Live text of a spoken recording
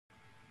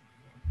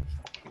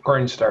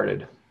Recording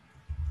started.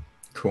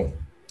 Cool.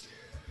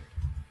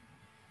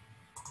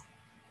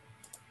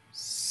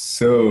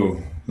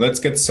 So let's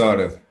get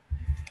started.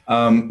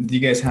 Do you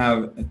guys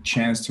have a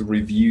chance to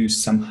review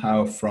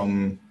somehow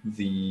from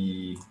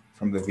the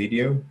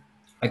video?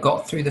 I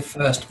got through the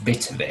first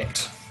bit of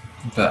it,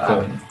 but Cool.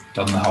 I haven't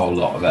done the whole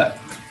lot of it.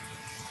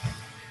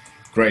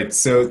 Great.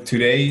 So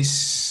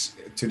today's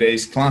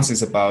class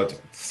is about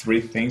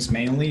three things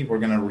mainly. We're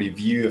gonna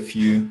review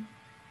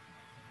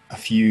a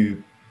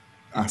few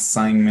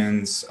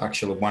assignments,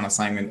 actually one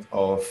assignment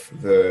of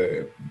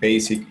the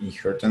basic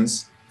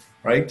inheritance,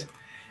 right?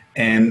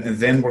 And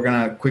then we're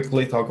gonna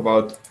quickly talk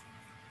about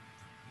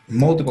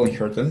multiple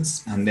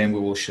inheritance, and then we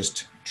will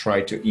just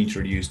try to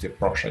introduce the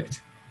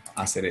project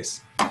as it is.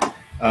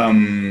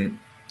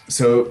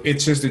 So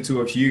it's just the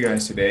two of you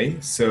guys today.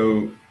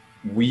 So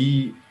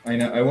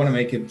I want to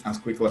make it as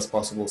quickly as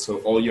possible. So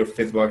all your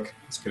feedback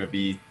is going to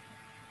be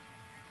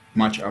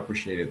much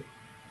appreciated.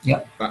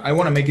 Yeah. But I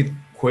want to make it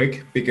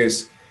quick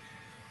because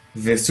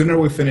the sooner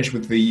we finish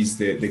with these,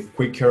 the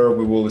quicker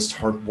we will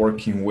start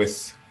working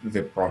with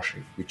the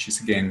project, which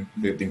is again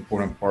the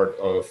important part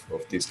of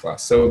this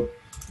class. So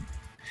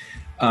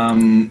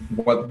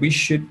what we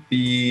should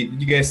be,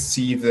 did you guys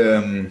see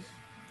the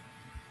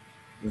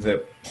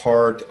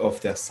part of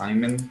the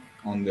assignment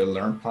on the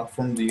Learn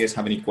platform? Do you guys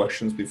have any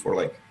questions before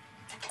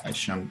I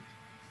jump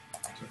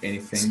to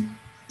anything?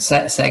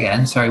 Say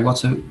again. Sorry.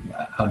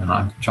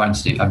 I'm trying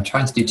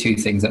to do two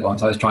things at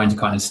once. I was trying to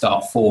kind of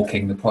start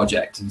forking the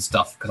project and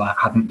stuff because I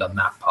hadn't done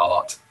that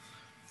part.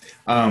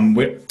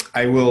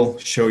 I will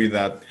show you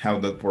how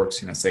that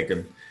works in a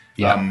second.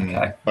 Yeah.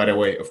 Okay. By the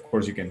way, of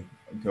course you can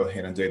go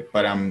ahead and do it.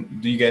 But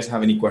do you guys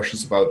have any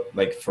questions about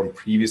from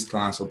previous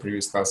class or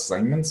previous class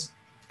assignments?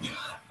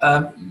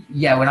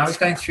 Yeah, when I was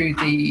going through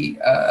the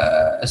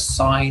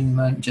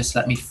assignment, just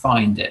let me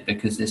find it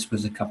because this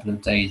was a couple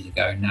of days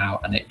ago now,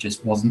 and it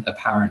just wasn't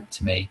apparent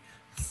to me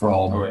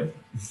from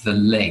the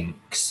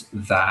links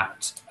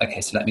that.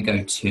 Okay, so let me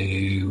go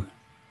to.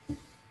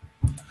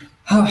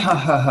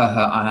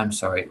 I am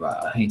sorry.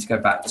 I need to go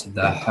back to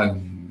the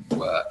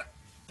homework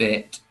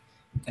bit.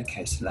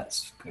 Okay, so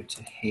let's go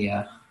to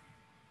here.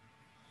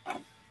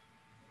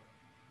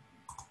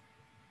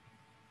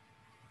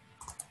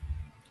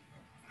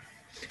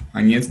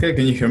 Agnieszka,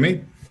 can you hear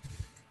me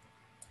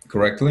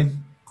correctly?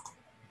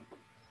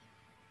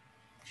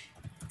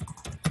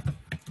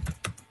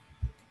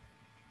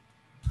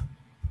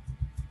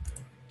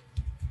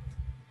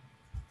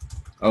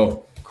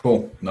 Oh,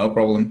 cool. No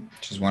problem.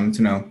 Just wanted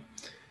to know.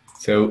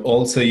 So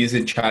also use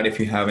the chat if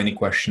you have any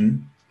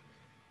question.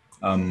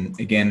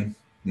 Again,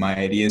 my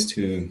idea is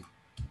to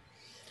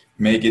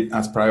make it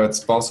as private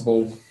as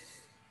possible.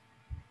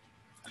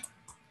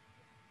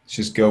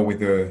 Just go with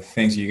the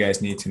things you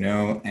guys need to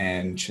know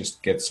and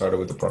just get started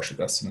with the project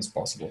as soon as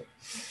possible.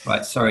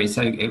 Right. Sorry.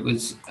 So it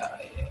was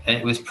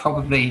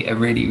probably a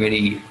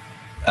really.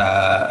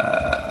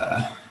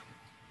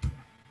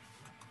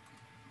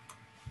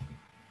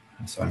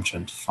 So I'm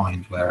trying to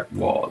find where it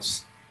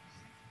was.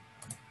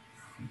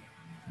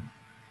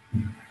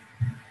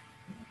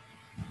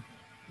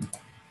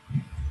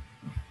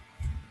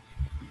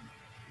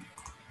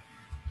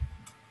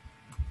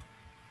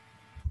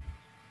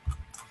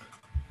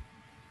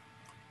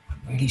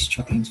 Really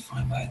struggling to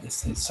find where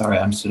this is. Sorry,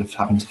 I'm sort of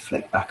having to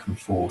flick back and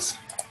forth.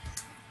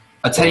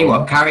 I'll tell you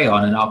what, carry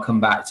on and I'll come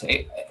back to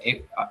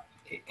it.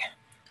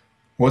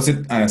 Was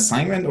it an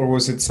assignment or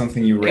was it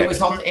something you read? It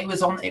was on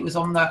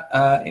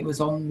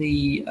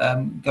the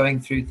going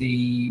through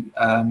the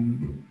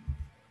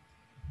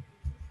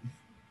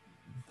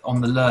on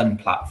the Learn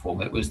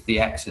platform. It was the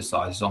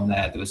exercise on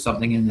there. There was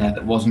something in there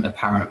that wasn't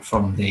apparent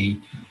from the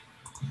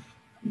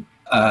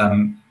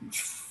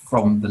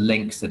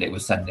links that it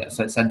was sending.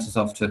 So it sent us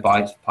off to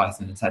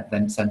Python and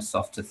then sent us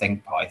off to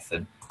Think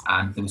Python.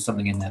 And there was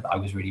something in there that I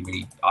was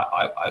really,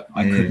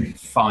 I couldn't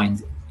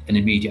find an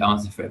immediate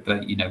answer for it,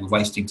 but we're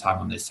wasting time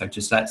on this. So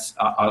just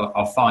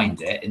I'll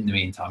find it in the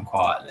meantime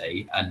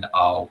quietly and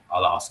I'll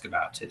ask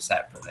about it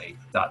separately.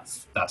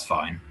 That's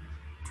fine.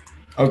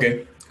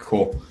 Okay,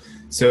 cool.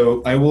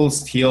 So I will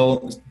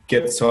still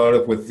get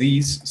started with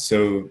these.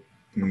 So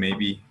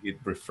maybe it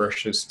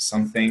refreshes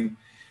something.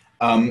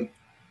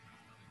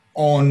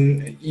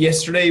 On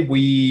yesterday,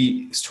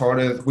 we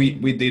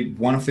did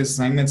one of the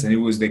assignments and it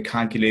was the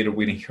calculator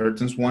with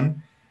inheritance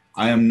one.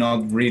 I am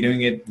not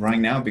redoing it right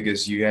now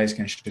because you guys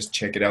can just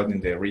check it out in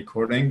the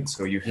recording.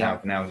 So you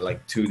have now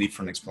two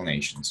different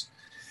explanations.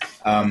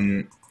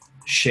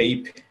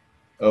 Shape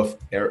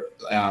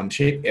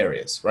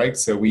areas, right?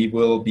 So we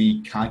will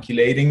be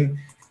calculating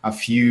a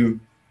few,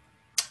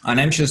 and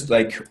I'm just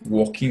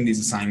walking this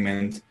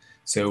assignment.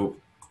 So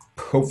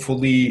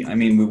hopefully,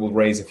 we will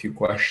raise a few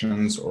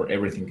questions or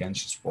everything can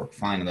just work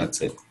fine and that's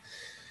it.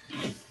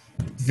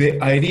 The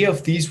idea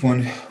of this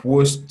one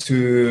was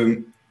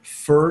to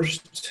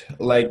first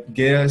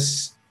get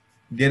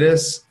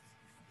us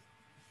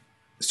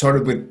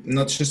started with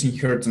not just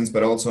inheritance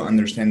but also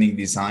understanding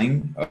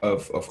design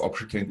of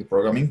object-oriented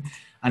programming,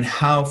 and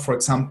how, for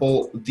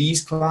example,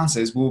 these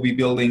classes will be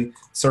building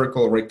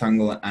circle,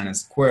 rectangle, and a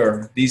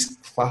square. These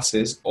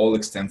classes all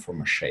extend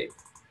from a shape,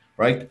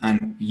 right?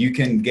 And you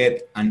can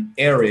get an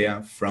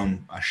area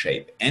from a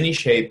shape. Any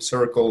shape,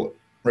 circle,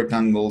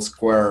 rectangle,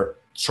 square,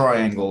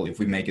 triangle, if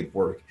we make it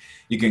work,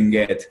 you can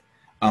get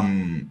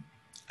an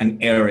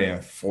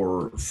area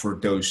for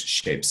those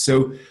shapes.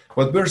 So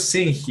what we're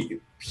seeing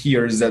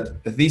here is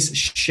that this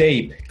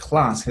shape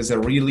class has a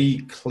really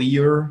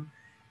clear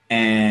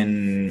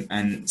and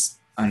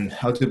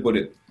how to put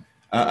it,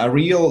 a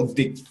real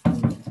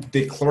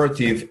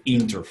declarative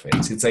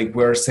interface. It's like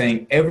we're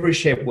saying every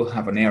shape will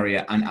have an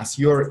area, and as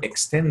you're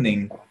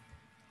extending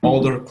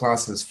other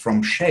classes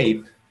from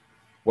shape,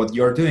 what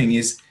you're doing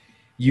is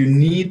you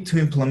need to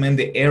implement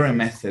the area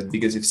method,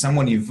 because if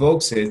someone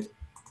invokes it,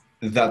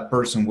 that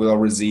person will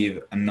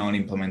receive a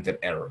non-implemented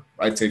error,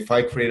 right? So if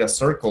I create a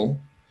circle,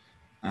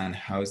 and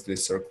how is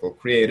this circle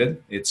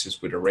created? It's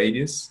just with a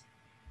radius.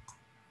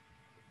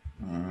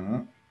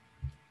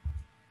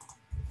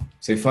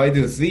 So if I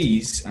do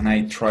these and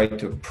I try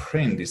to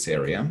print this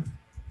area,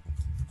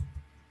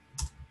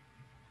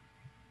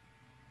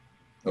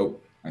 oh,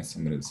 I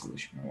submitted the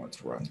solution I want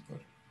to run,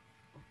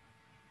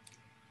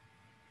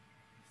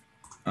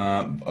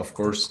 but of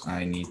course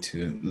I need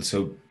to,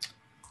 so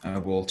I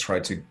will try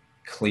to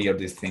clear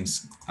these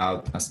things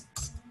out as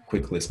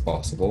quickly as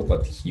possible,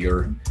 but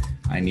here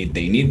I need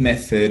the init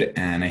method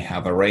and I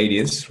have a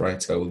radius,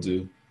 right? So I will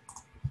do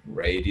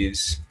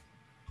radius,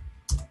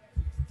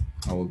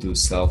 I will do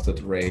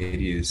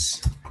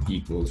self.radius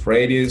equals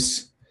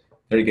radius.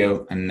 There you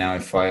go. And now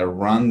if I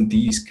run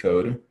this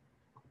code,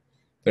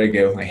 there you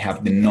go, I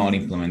have the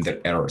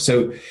non-implemented error.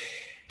 So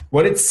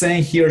what it's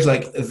saying here is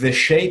like the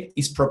shape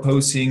is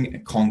proposing a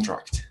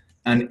contract,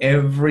 and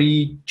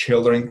every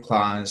child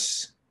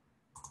class,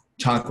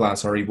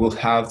 sorry, will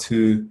have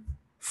to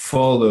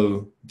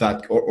follow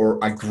that or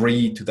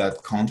agree to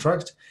that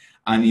contract.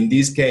 And in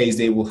this case,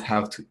 they will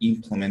have to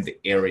implement the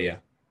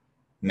area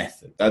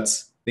method.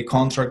 That's the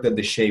contract that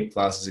the shape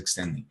class is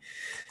extending.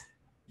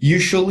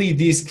 Usually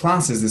these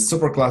classes, the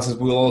superclasses,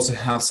 will also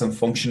have some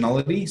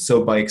functionality.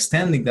 So by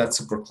extending that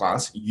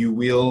superclass, you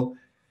will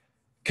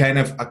kind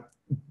of,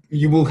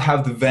 you will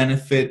have the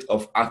benefit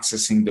of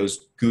accessing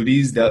those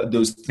goodies,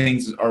 those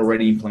things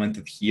already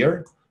implemented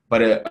here.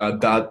 But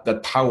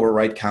that power,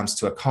 right, comes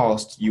to a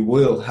cost. You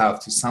will have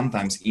to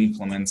sometimes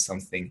implement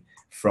something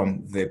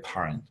from the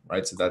parent,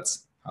 right? So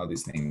that's how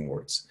this thing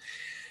works.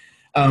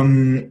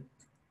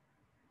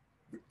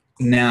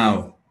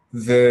 Now,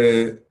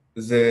 the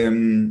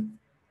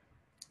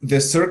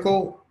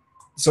circle,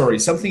 sorry,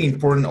 something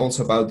important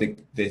also about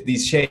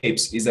these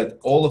shapes is that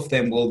all of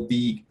them will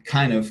be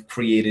kind of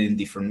created in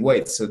different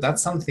ways. So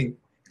that's something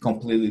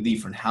completely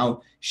different.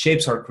 How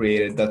shapes are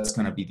created, that's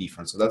going to be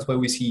different. So that's why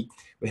we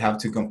have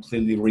to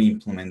completely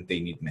re-implement the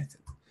init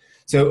method.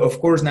 So of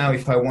course, now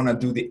if I want to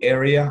do the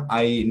area,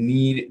 I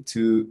need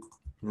to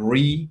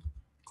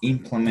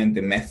re-implement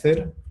the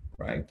method,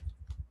 right?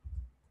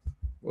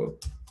 Well,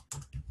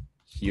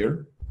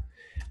 here,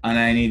 and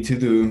I need to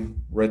do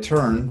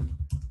return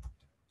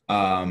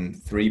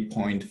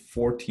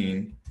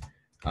 3.14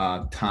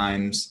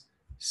 times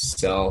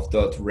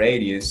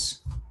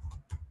self.radius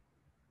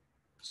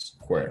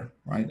square,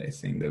 right? I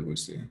think that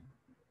was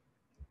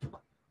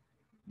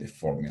the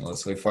formula.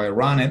 So if I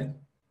run it,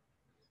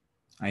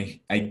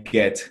 I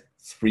get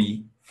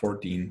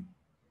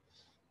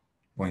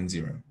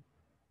 314.0.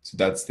 So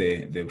that's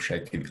the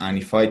objective. And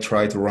if I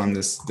try to run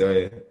this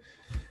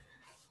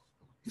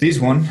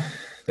one,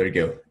 there you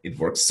go, it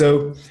works.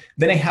 So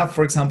then I have,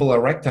 for example, a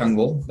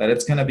rectangle that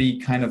it's going to be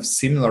kind of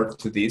similar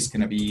to this,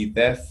 going to be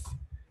depth.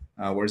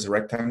 Where's the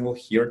rectangle?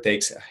 Here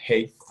takes a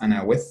height and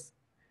a width.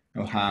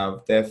 You'll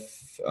have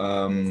depth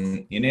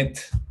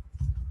init,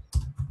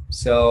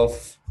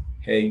 self,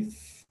 height,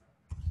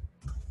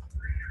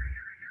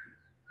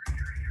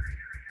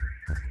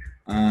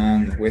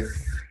 and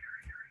width,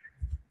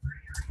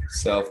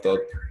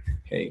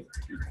 self.height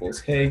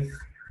equals height,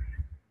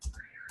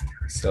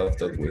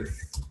 self.width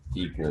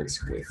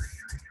equals width.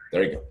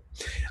 There you go.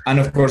 And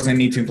of course, I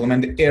need to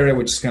implement the area,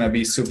 which is going to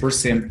be super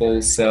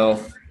simple.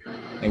 Self,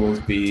 it will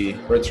be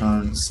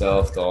return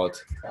self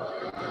dot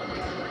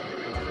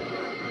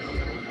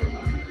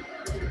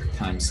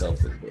times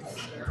self dot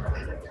width.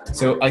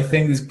 So I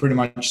think this is pretty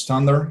much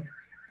standard.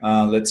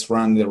 Let's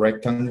run the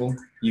rectangle.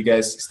 You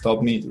guys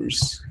stop me.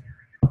 There's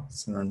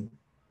there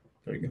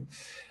you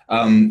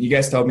go. You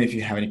guys stop me if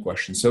you have any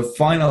questions. So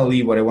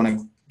finally, what I want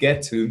to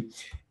get to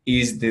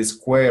is the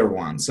square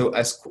one. So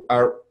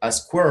a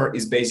square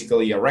is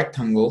basically a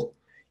rectangle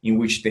in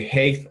which the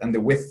height and the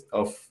width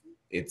of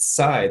its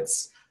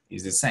sides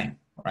is the same,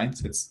 right?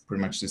 So it's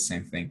pretty much the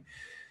same thing.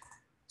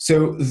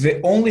 So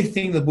the only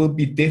thing that will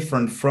be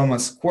different from a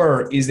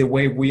square is the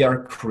way we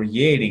are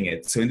creating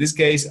it. So in this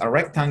case, a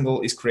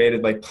rectangle is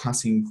created by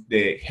passing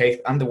the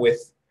height and the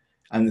width,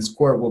 and the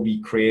square will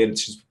be created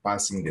just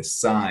passing the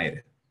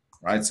side,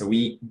 right? So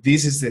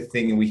this is the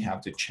thing we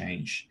have to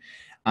change.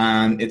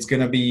 And it's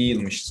going to be,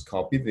 let me just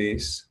copy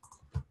this.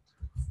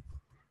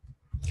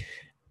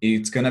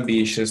 it's gonna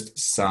be just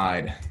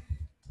side.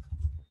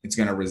 It's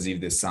gonna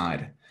receive the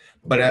side.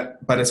 But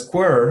a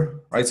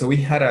square, right? So we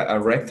had a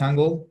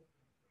rectangle.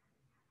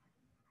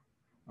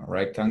 A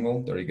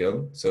rectangle, there you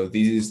go. So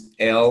this is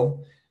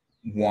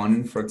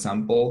L1, for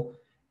example,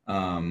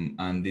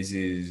 and this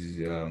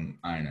is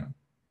I don't know,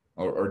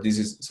 or this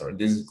is, sorry,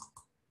 this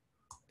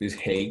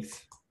height,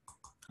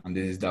 and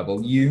this is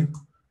W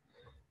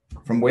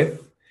from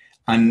width,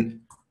 and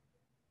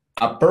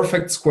a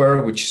perfect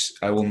square, which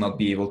I will not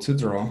be able to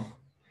draw,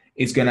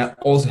 is gonna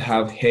also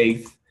have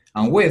height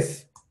and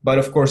width, but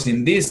of course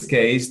in this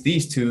case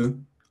these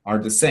two are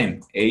the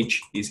same.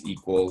 H is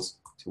equals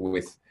to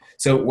width.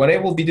 So what I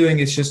will be doing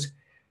is just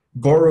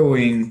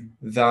borrowing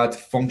that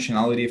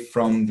functionality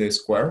from the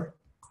square,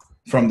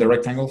 from the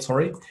rectangle,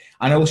 sorry,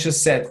 and I will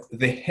just set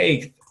the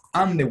height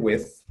and the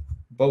width,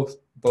 both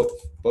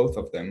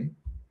of them,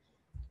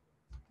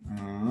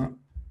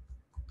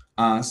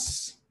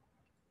 as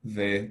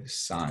the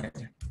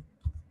side.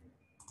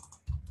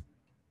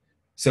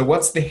 So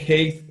what's the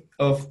height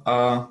of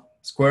a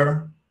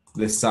square?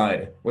 The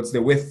side. What's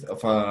the width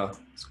of a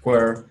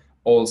square?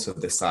 Also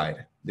the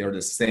side. They're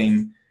the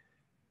same.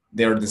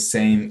 They're the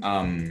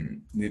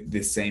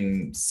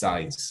same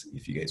size,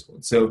 if you guys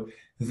want. So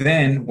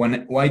then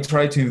when I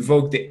try to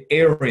invoke the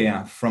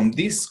area from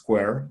this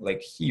square,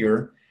 like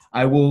here,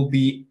 I will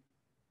be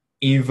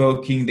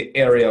invoking the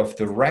area of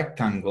the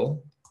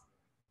rectangle,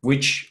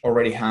 which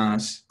already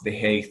has the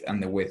height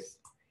and the width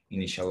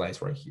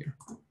initialized right here.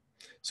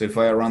 So if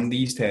I run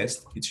these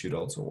tests, it should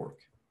also work.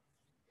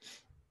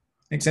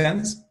 Make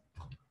sense?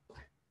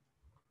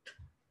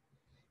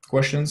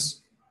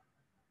 Questions?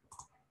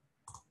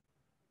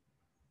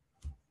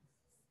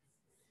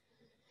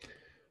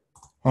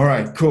 All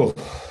right, cool.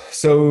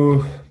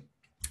 So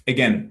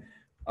again,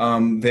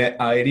 the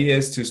idea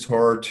is to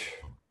start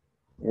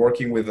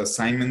working with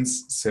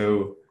assignments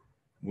so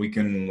we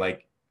can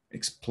like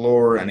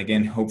explore, and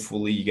again,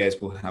 hopefully you guys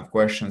will have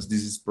questions.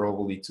 This is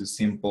probably too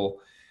simple.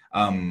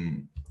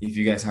 If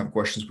you guys have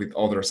questions with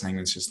other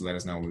assignments, just let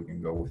us know, we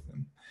can go with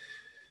them.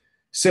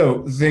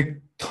 So the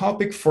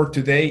topic for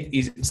today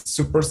is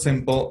super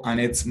simple, and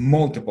it's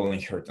multiple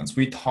inheritance.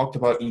 We talked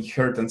about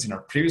inheritance in our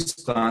previous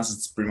class.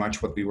 It's pretty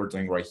much what we were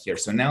doing right here.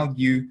 So now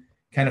you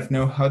kind of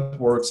know how it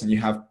works and you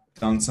have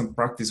done some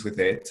practice with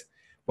it.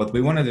 What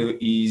we want to do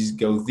is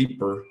go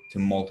deeper to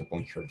multiple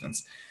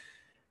inheritance.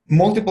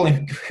 Multiple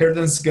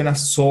inheritance is going to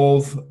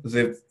solve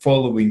the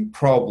following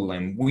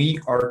problem. We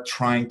are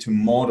trying to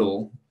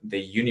model the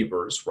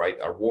universe, right?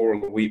 Our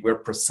world. We're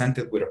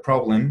presented with a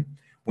problem.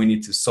 We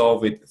need to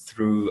solve it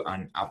through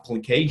an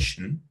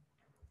application.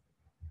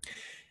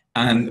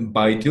 And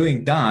by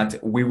doing that,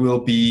 we will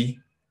be,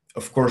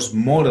 of course,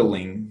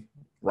 modeling,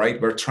 right?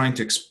 We're trying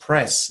to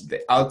express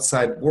the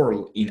outside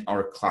world in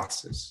our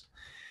classes.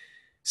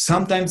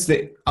 Sometimes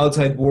the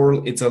outside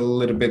world, it's a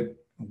little bit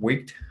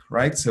weak,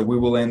 right? So we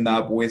will end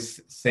up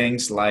with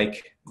things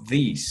like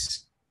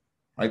these,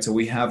 right? So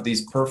we have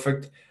this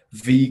perfect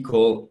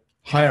vehicle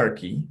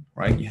hierarchy,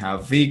 right? You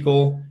have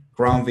vehicle,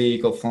 ground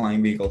vehicle,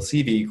 flying vehicle,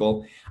 sea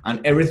vehicle, and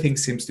everything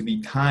seems to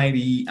be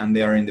tidy, and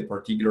they are in the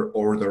particular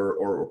order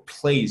or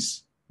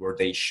place where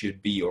they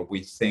should be, or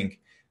we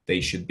think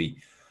they should be.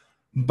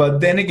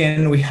 But then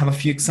again, we have a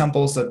few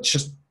examples that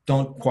just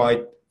don't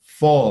quite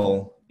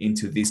fall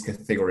into these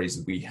categories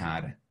that we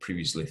had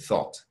previously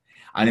thought.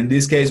 And in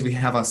this case, we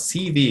have a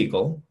sea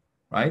vehicle,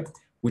 right?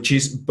 Which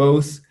is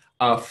both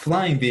a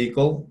flying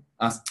vehicle,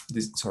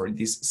 this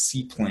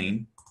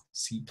seaplane,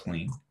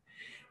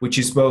 which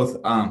is both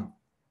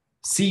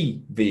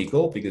sea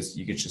vehicle, because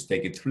you can just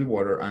take it through the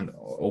water and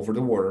over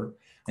the water,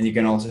 and you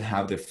can also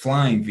have the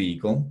flying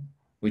vehicle,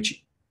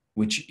 which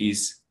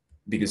is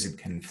because it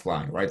can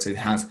fly, right? So it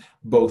has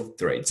both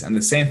traits, and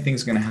the same thing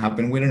is going to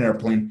happen with an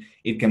airplane.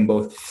 It can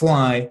both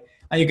fly,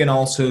 and you can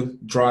also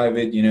drive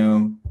it, you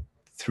know,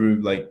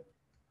 through like,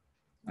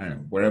 I don't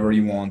know, wherever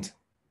you want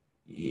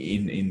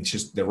in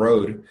just the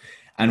road.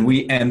 And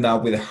we end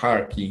up with a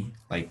hierarchy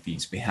like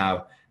this. We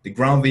have the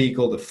ground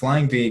vehicle, the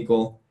flying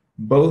vehicle.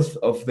 Both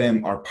of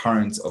them are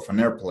parents of an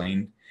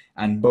airplane,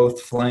 and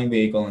both flying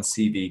vehicle and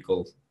sea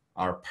vehicle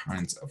are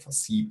parents of a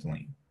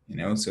seaplane, you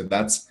know? So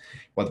that's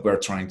what we're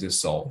trying to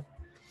solve.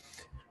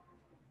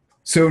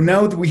 So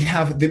now that we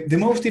have the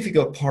most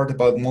difficult part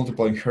about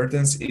multiple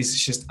inheritance is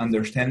just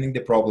understanding the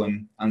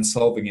problem and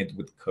solving it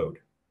with code.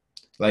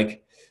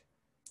 Like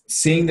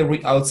seeing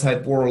the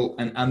outside world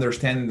and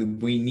understanding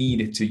that we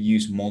need to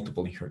use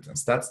multiple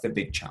inheritance. That's the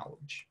big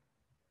challenge.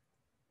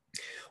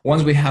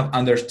 Once we have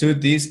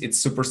understood this, it's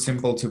super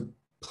simple to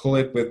pull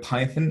it with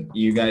Python.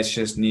 You guys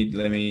just need,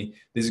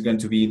 this is going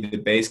to be the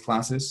base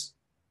classes.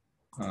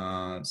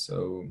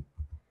 So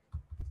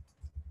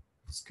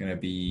it's going to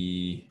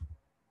be,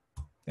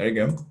 there you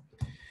go.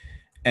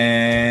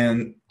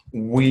 And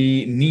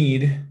we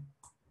need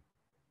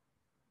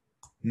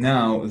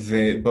now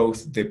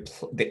both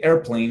the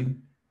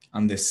airplane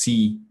and the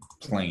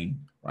seaplane,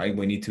 right?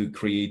 We need to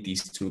create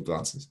these two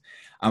classes.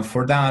 And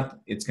for that,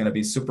 it's going to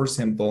be super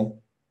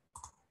simple.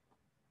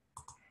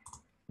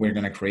 We're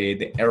going to create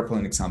the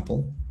airplane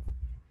example.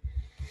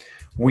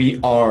 we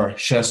are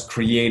just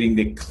creating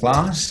the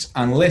class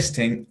and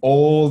listing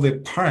all the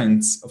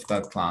parents of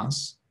that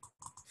class,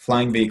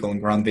 flying vehicle and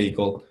ground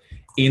vehicle,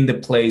 in the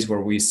place where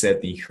we set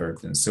the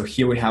inheritance. So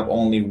here we have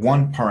only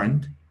one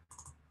parent,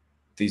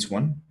 this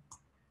one.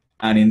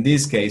 And in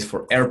this case,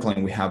 for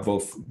airplane, we have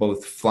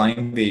both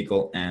flying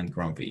vehicle and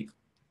ground vehicle.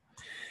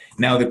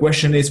 Now, the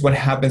question is, what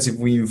happens if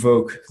we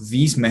invoke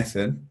this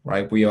method,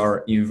 right? We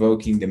are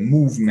invoking the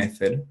move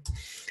method.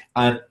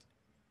 And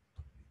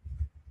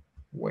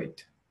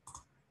wait,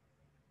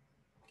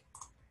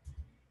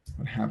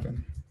 what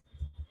happened?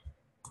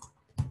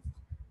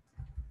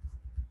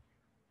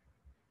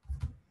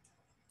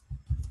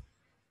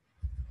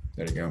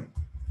 There you go.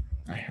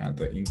 I had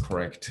the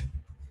incorrect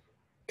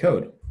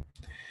code.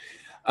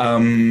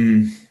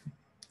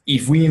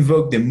 If we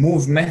invoke the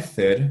move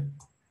method,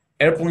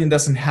 airplane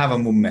doesn't have a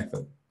move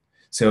method.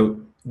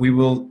 So we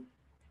will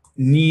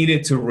need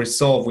it to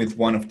resolve with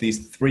one of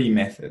these three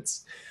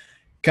methods.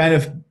 Kind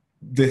of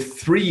the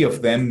three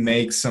of them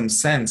make some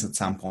sense at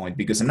some point,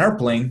 because an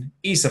airplane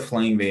is a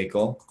flying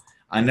vehicle,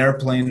 an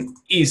airplane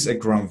is a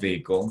ground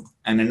vehicle,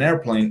 and an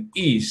airplane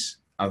is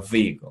a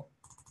vehicle,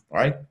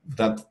 right?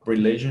 That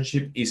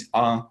relationship is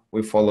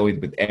we follow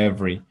it with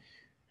every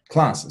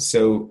class.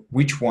 So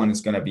which one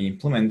is going to be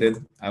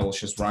implemented? I will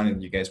just run it,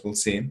 you guys will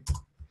see.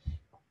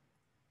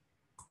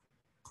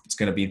 It's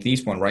going to be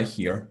this one right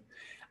here.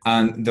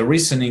 And the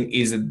reasoning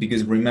is that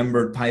because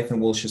remember,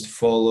 Python will just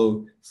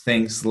follow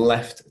things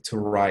left to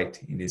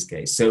right in this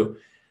case. So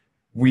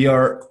we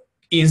are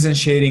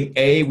instantiating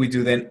A, we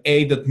do then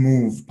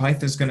A.move.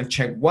 Python is going to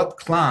check what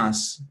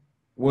class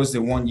was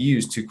the one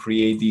used to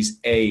create this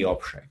A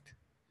object.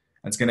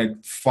 It's going to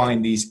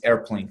find this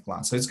airplane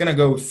class. So it's going to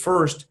go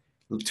first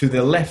to the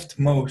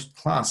leftmost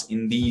class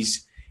in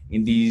this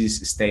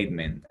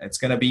statement. It's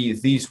going to be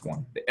this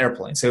one, the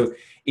airplane. So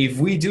if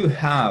we do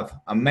have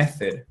a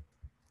method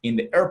in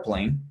the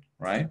airplane,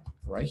 right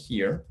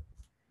here,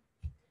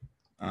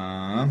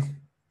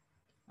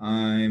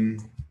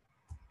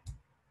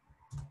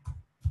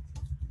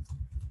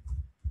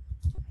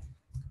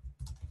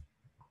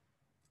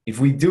 if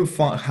we do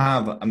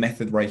have a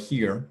method right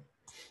here,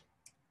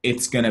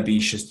 it's gonna be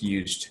just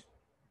used,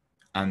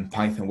 and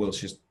Python will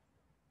just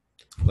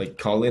like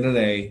call it a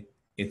day.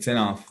 It's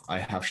enough. I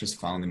have just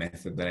found the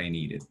method that I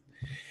needed.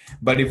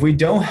 But if we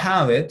don't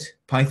have it,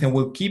 Python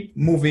will keep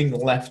moving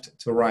left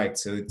to right.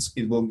 So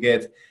it will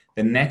get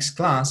the next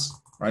class,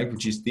 right,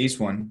 which is this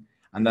one.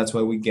 And that's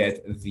why we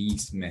get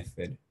this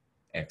method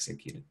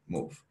executed,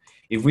 move.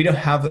 If we don't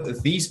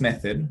have this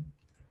method,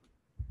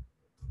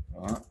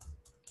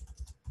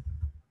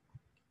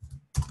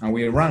 and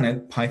we run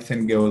it,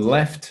 Python go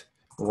left,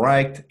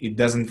 right. It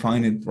doesn't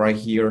find it right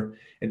here.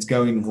 It's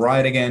going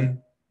right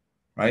again,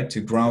 right,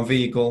 to ground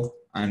vehicle,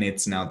 and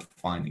it's not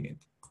finding it.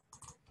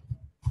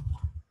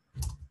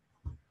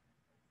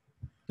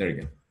 There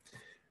you go.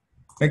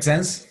 Make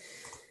sense?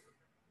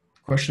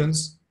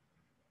 Questions?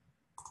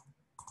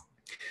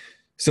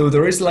 So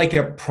there is like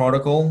a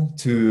protocol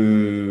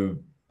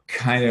to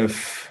kind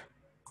of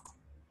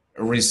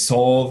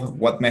resolve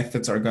what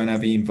methods are going to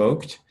be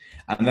invoked.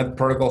 And that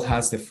protocol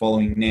has the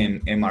following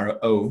name,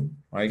 MRO,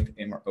 right?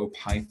 MRO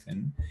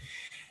Python.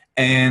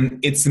 And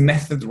it's a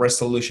method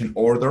resolution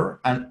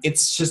order. And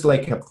it's just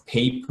like a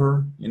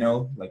paper, you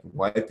know, like a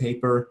white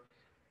paper,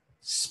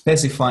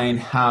 specifying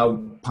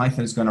how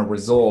Python is going to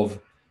resolve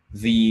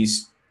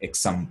these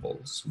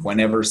examples.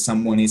 Whenever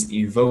someone is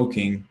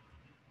invoking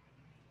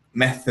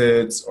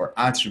methods or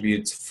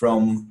attributes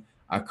from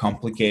a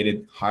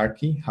complicated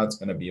hierarchy, how it's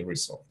going to be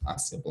resolved,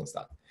 as simple as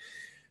that.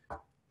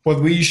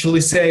 What we usually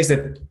say is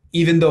that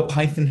even though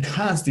Python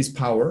has this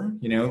power,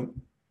 you know,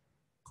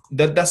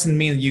 that doesn't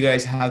mean you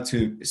guys have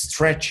to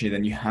stretch it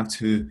and you have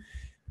to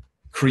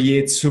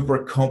create super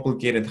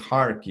complicated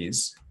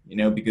hierarchies, you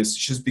know, because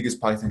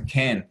Python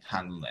can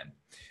handle them.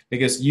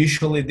 Because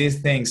usually these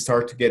things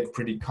start to get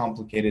pretty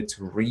complicated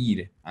to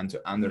read and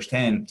to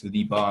understand, to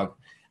debug.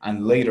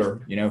 And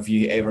later, you know, if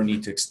you ever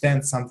need to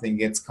extend something, it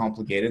gets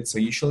complicated. So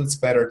usually it's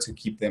better to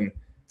keep them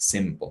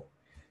simple.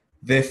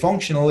 The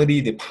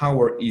functionality, the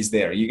power is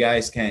there. You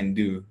guys can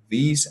do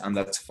these, and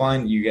that's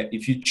fine.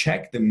 If you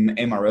check the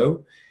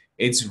MRO,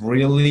 it's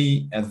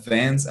really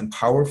advanced and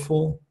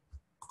powerful,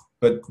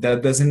 but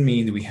that doesn't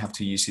mean we have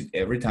to use it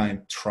every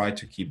time. Try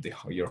to keep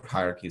your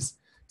hierarchies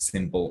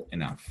simple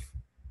enough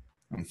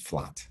and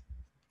flat.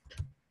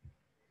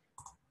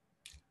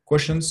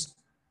 Questions?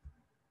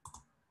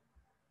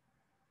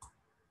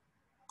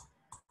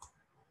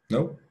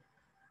 No?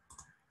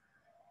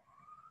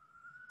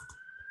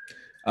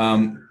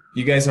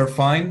 You guys are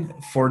fine.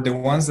 For the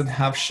ones that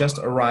have just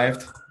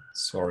arrived,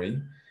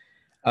 sorry.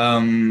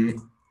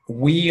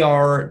 We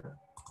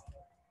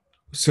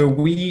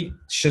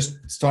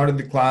just started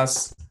the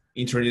class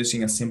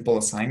introducing a simple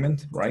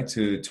assignment, right,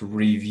 to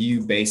review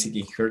basic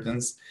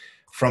inheritance.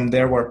 From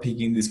there, we're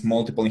picking this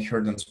multiple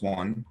inheritance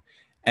one.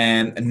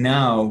 And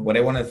now what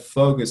I want to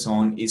focus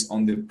on is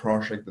on the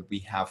project that we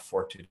have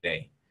for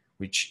today,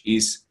 which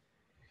is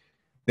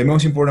the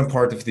most important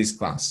part of this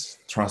class,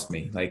 trust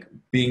me, like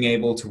being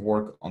able to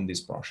work on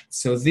this project.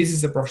 So this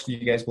is the project you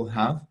guys will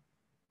have.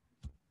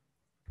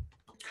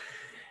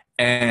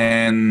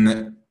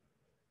 And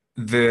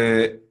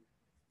the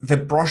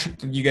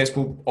project that you guys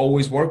will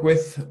always work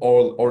with,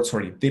 or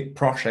sorry, the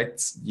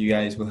projects you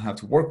guys will have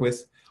to work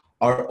with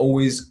are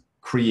always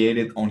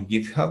created on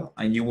GitHub,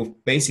 and you will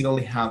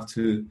basically have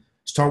to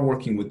start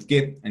working with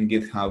Git and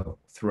GitHub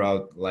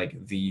throughout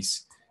like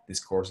this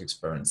course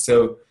experience.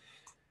 So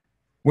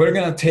we're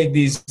gonna take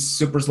this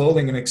super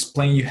slowly. I'm gonna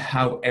explain you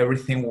how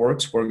everything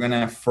works. We're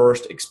gonna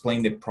first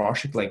explain the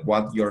project, like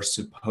what you're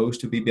supposed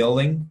to be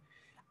building,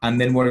 and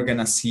then we're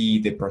gonna see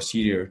the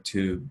procedure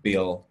to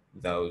build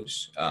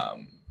those,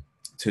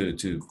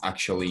 to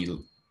actually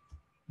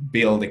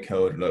build the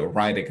code, or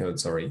write the code,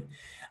 sorry,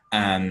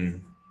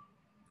 and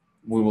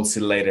we will see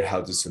later how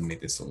to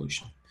submit the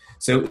solution.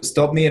 So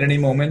stop me at any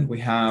moment. We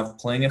have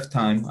plenty of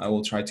time. I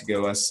will try to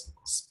go as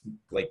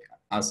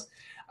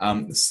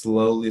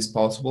slowly as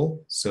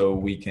possible, so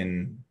we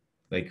can,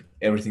 like,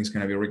 everything's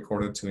gonna be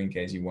recorded too in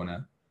case you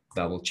wanna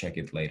double check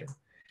it later.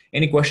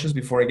 Any questions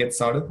before I get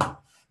started?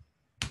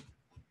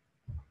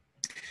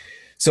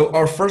 So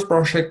our first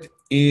project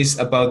is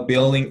about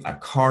building a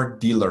car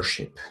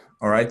dealership.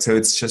 All right, so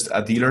it's just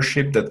a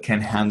dealership that can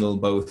handle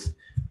both,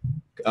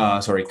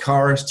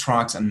 cars,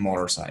 trucks, and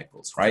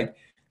motorcycles, right?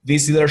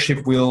 This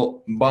dealership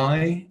will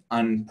buy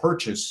and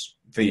purchase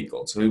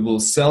vehicles. So it will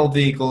sell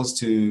vehicles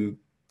to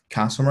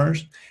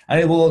customers, and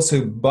it will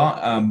also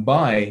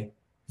buy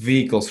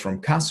vehicles from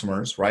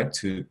customers, right,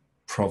 to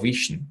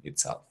provision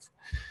itself.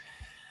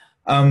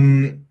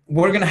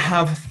 We're gonna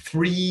have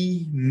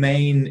three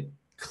main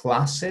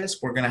classes.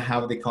 We're gonna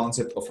have the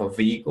concept of a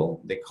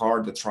vehicle, the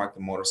car, the truck,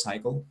 the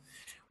motorcycle.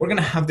 We're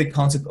gonna have the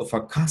concept of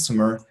a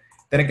customer,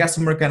 that a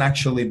customer can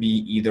actually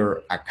be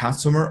either a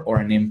customer or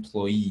an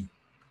employee,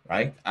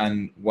 right?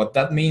 And what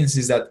that means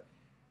is that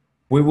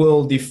we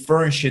will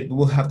differentiate, we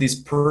will have this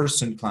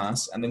person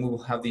class, and then we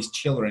will have these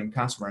children,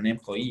 customer and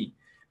employee,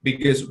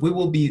 because we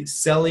will be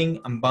selling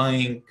and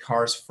buying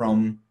cars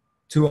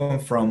to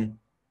and from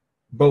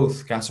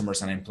both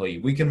customers and employee.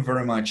 We can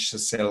very much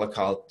sell a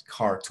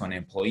car to an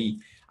employee,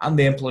 and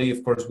the employee,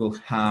 of course, will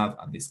have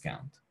a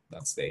discount.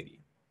 That's the idea.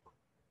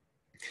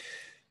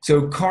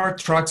 So car,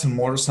 trucks, and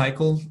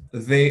motorcycles,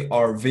 they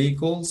are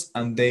vehicles,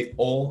 and they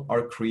all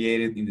are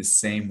created in the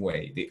same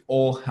way. They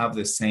all have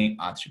the same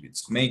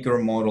attributes: maker,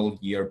 model,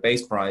 year,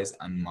 base price,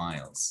 and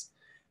miles.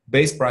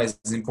 Base price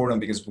is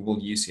important because we will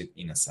use it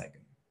in a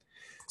second.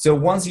 So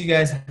once you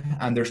guys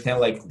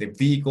understand like the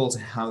vehicles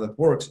and how that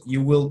works,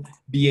 you will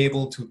be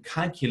able to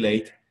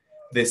calculate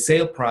the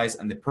sale price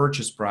and the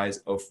purchase price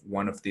of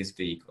one of these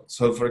vehicles.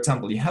 So for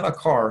example, you have a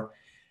car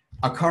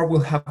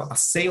will have a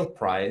sale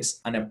price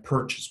and a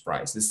purchase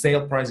price. The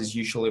sale price is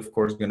usually, of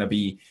course, going to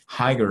be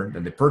higher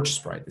than the purchase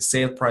price. The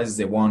sale price is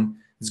the one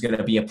that's going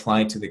to be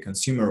applied to the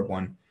consumer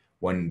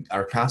when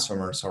our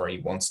customer,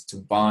 wants to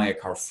buy a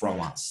car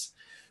from us.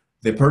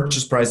 The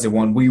purchase price is the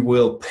one we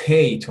will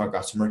pay to our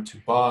customer to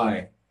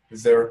buy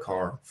their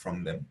car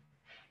from them.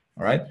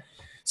 All right.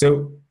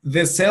 So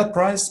the sale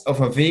price of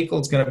a vehicle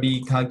is going to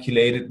be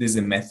calculated. This is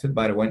a method,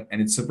 by the way,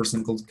 and it's super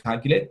simple to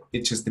calculate.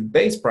 It's just the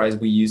base price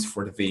we use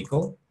for the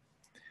vehicle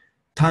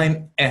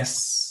time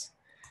S,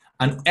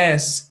 and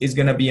S is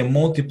going to be a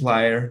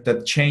multiplier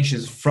that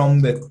changes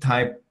from the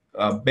type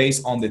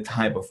based on the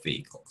type of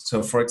vehicle.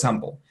 So for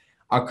example,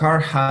 a car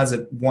has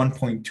a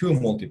 1.2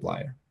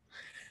 multiplier.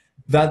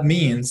 That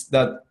means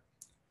that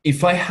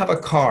if I have a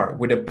car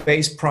with a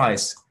base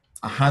price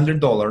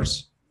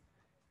 $100,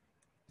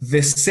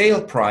 the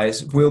sale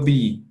price will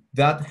be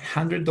that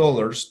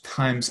 $100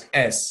 times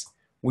S,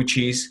 which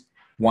is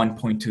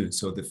 1.2.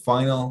 So the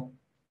final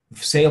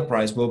sale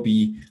price will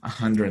be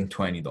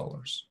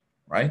 $120,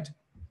 right?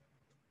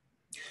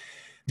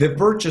 The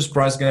purchase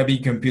price is going to be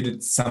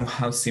computed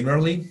somehow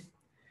similarly,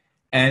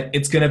 and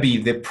it's going to be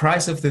the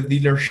price of the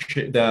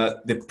dealership,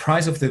 the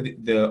price of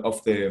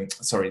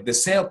the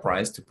sale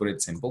price, to put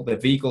it simple, the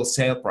vehicle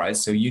sale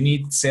price. So you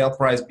need sale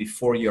price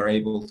before you're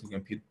able to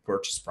compute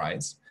purchase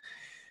price.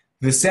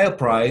 The sale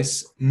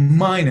price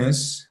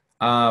minus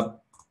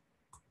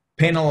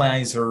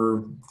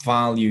penalizer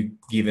value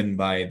given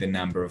by the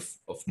number of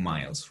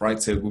miles,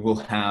 right? So we will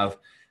have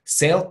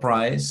sale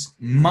price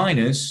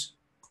minus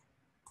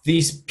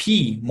this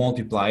P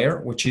multiplier,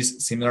 which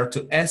is similar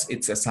to S,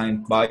 it's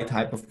assigned by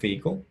type of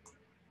vehicle,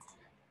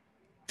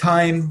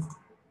 times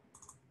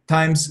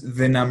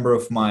the number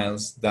of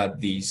miles that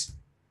this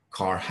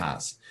car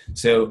has.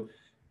 So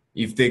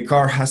if the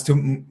car has too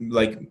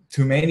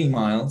many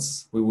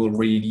miles, we will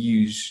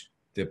reduce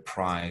the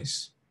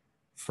price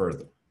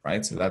further,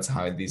 right? So that's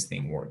how this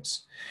thing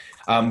works.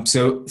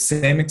 So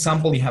same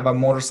example, you have a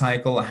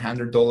motorcycle,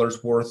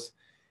 $100 worth.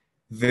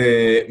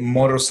 The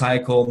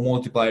motorcycle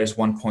multiplier is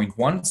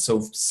 1.1, so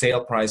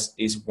sale price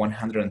is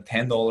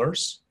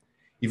 $110.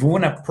 If we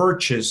want to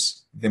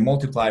purchase the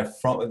multiplier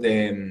from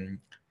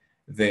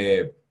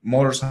the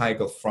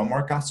motorcycle from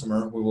our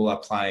customer, we will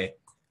apply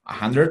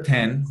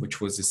 110, which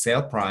was the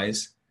sale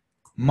price,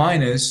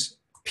 minus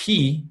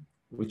P,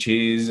 which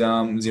is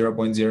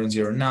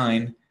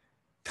 0.009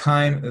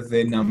 times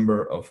the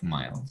number of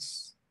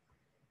miles,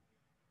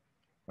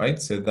 right?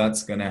 So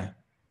that's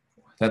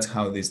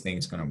how this thing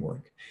is gonna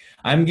work.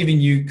 I'm giving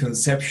you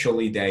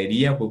conceptually the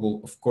idea. We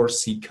will of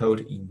course see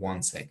code in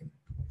 1 second.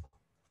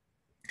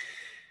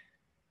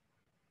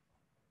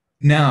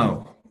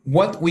 Now,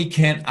 what we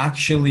can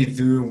actually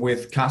do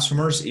with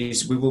customers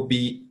is we will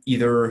be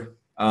either,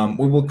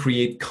 we will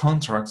create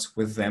contracts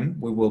with them.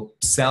 We will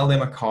sell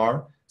them a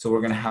car. So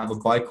we're going to have a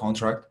buy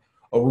contract,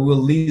 or we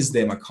will lease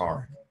them a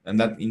car. And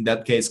that in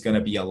that case, going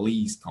to be a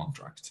lease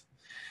contract.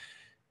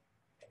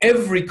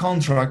 Every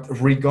contract,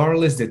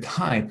 regardless the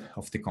type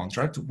of the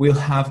contract, will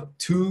have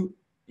two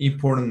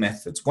important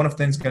methods. One of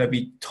them is going to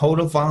be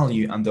total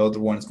value, and the other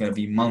one is going to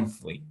be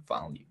monthly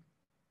value.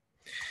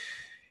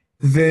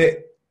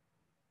 The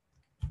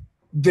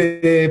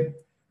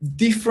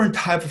different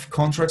type of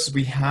contracts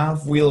we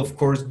have will of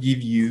course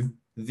give you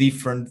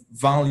different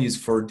values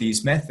for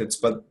these methods,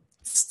 but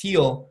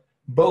still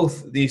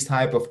both these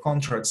type of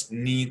contracts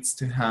need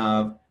to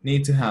have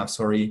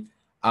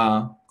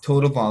a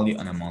total value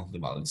and a monthly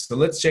value. So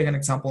let's check an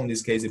example. In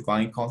this case, a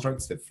buying contract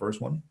is the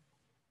first one.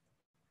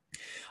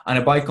 And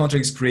a buy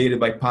contract is created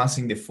by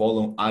passing the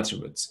following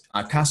attributes: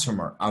 a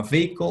customer, a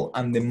vehicle,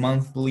 and the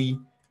monthly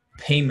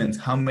payment.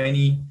 How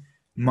many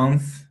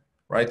months,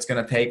 right, it's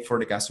gonna take for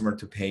the customer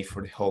to pay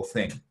for the whole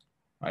thing,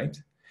 right?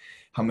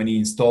 How many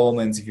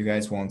installments, if you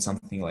guys want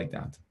something like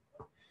that.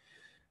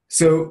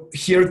 So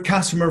here,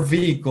 customer,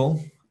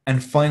 vehicle,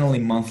 and finally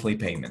monthly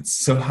payments.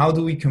 So how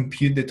do we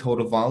compute the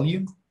total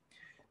value?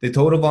 The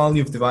total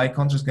value of the buy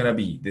contract is gonna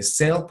be the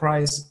sale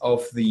price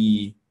of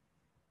the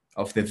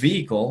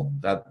vehicle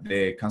that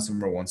the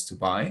customer wants to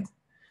buy,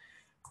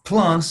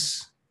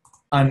 plus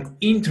an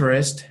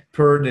interest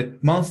per the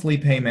monthly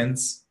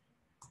payments,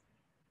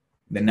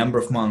 the number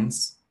of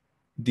months,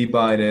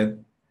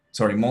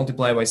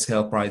 multiplied by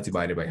sale price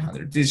divided by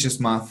 100. This is just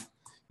math.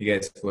 You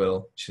guys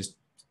will just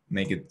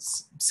make it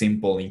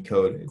simple in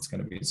code. It's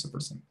going to be super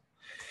simple.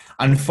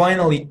 And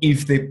finally,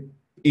 if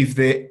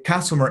the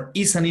customer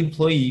is an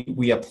employee,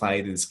 we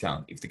apply the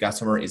discount. If the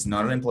customer is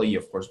not an employee,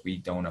 of course, we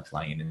don't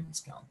apply any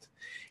discount.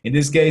 In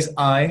this case,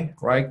 I,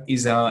 right,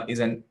 is a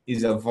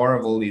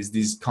variable, is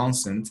this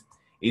constant,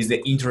 is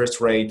the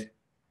interest rate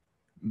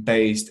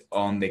based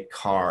on the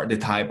car, the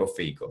type of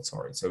vehicle,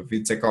 sorry. So if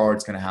it's a car,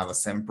 it's gonna have a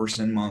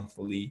 7%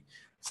 monthly,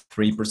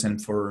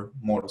 3% for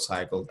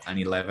motorcycle, and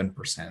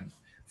 11%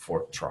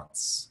 for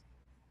trucks.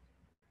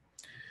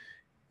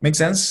 Make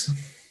sense?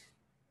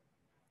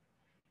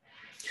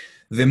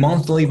 The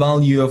monthly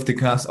value of the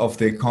cost of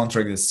the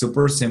contract is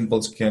super simple.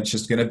 It's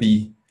just gonna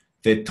be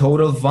the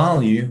total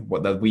value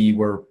that we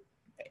were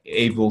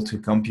able to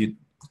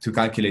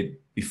calculate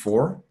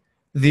before,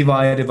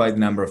 divided by the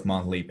number of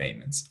monthly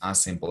payments.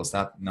 As simple as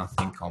that,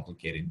 nothing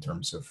complicated in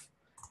terms of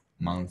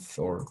month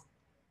or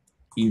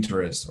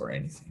interest or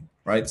anything,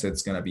 right? So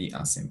it's gonna be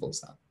as simple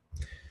as that.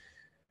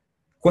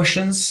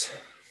 Questions?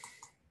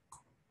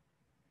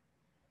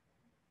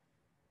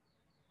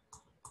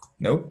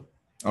 Nope.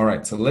 All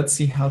right, so let's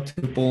see how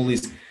to pull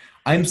this.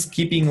 I'm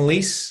skipping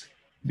lists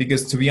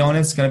because, to be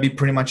honest, it's gonna be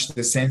pretty much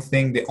the same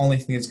thing. The only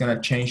thing that's gonna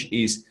change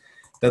is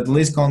that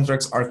lease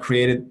contracts are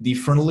created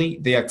differently.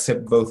 They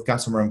accept both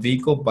customer and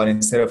vehicle, but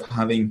instead of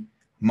having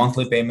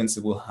monthly payments,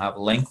 it will have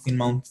length in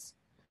months.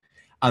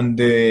 And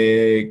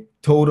the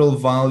total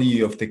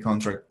value of the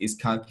contract is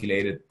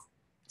calculated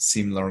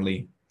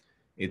similarly.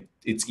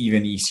 It's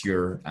even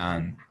easier,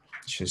 and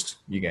just,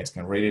 you guys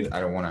can read it.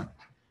 I don't wanna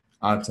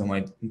add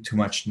too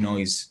much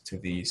noise to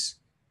this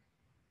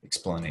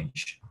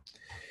explanation.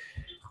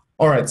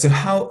 All right, so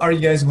how are you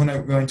guys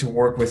going to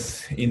work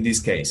with in this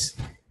case?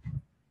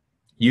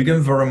 You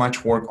can very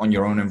much work on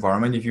your own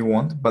environment if you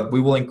want, but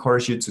we will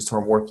encourage you to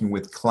start working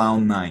with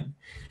Cloud9,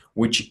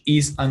 which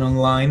is an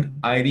online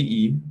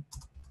IDE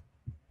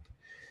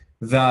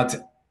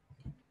that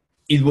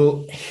it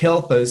will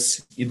help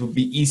us, it will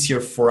be easier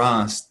for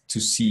us to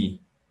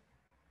see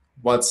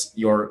what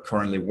you're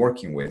currently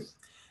working with.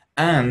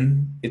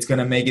 And it's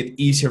gonna make it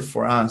easier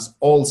for us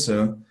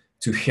also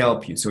to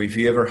help you. So if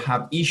you ever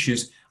have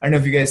issues, I don't know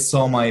if you guys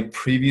saw my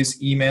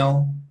previous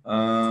email,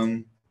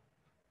 the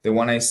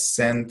one I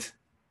sent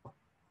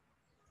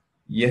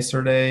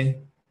yesterday.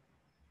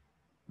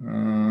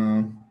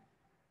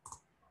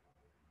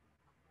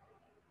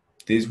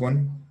 This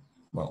one,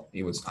 well,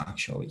 it was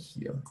actually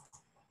here.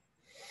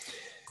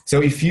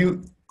 So if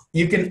you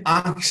can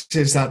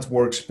access that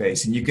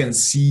workspace and you can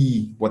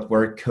see what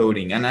we're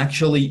coding. And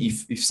actually,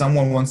 if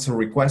someone wants to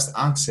request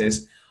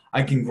access,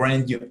 I can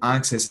grant you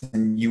access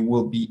and you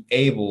will be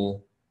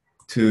able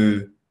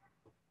to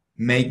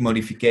make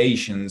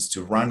modifications,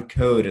 to run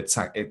code,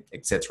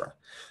 etc.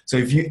 So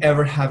if you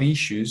ever have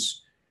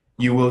issues,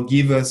 you will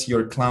give us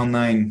your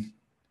Cloud9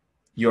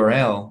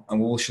 URL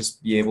and we'll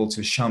just be able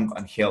to jump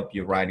and help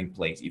you right in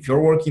place. If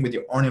you're working with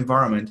your own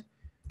environment,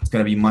 it's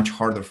going to be much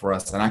harder for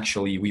us, and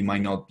actually we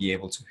might not be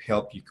able to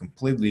help you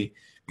completely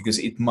because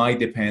it might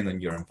depend on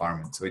your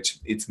environment. So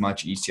it's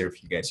much easier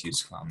if you guys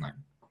use Cloud9.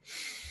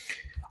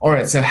 All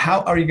right, so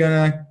how are you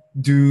gonna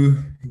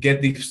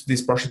get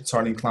this project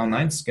started in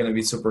Cloud9, it's going to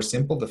be super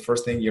simple. The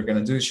first thing you're going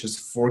to do is just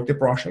fork the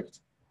project.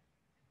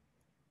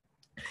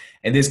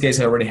 In this case,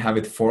 I already have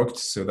it forked,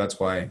 so that's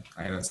why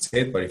I don't see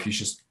it. But if you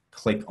just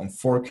click on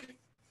fork,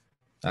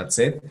 that's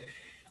it.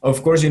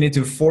 Of course, you need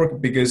to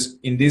fork because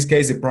in this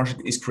case, the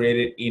project is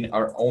created in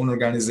our own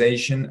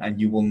organization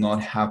and you will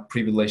not have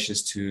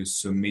privileges to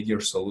submit your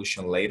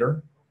solution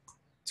later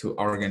to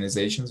our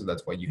organization. So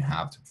that's why you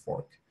have to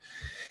fork.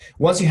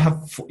 Once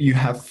you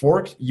have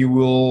forked, you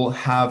will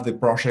have the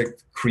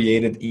project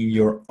created in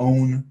your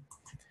own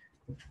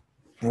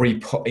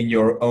repo, in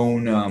your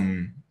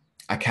own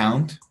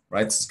account,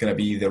 right? So it's going to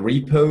be the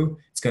repo.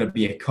 It's going to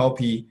be a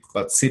copy,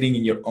 but sitting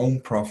in your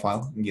own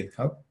profile in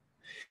GitHub.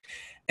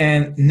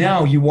 And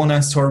now you want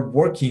to start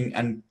working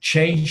and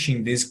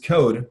changing this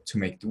code to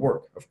make it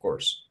work, of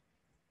course.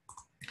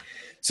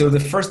 So the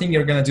first thing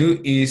you're going to do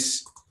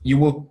is you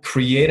will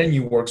create a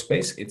new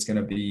workspace. It's going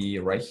to be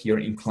right here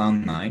in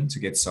Cloud9 to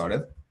get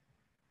started.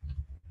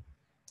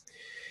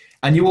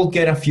 And you will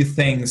get a few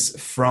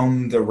things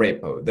from the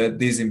repo.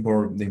 That is the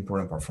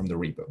important part from the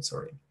repo,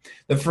 sorry.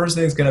 The first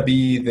thing is going to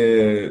be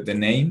the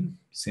name,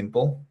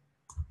 simple.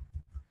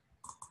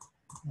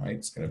 All right,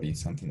 it's going to be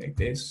something like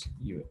this.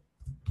 You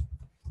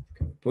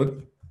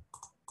put.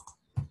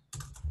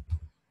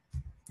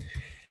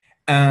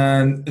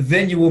 And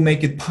then you will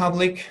make it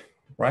public,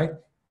 right?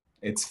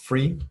 It's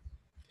free.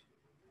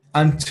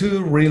 And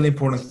two really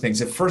important things.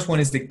 The first one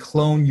is the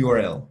clone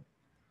URL.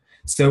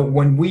 So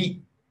when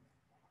we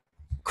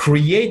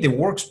create the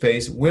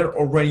workspace, we're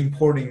already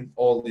importing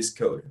all this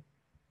code.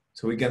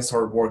 So we can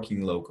start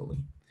working locally.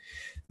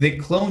 The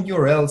clone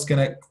URL is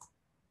gonna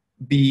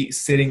be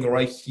sitting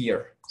right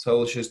here. So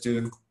I'll just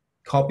do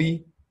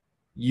copy.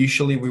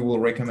 Usually we will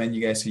recommend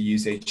you guys to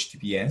use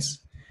HTTPS.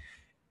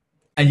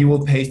 And you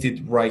will paste it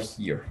right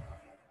here.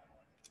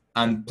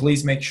 And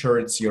please make sure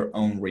it's your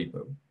own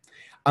repo.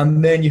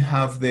 And then you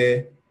have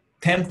the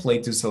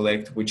template to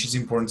select, which is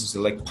important to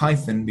select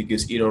Python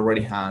because it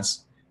already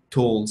has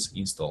tools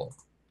installed.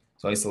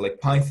 So I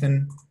select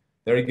Python,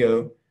 there you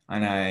go,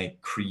 and I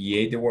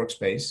create the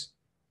workspace.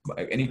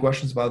 Any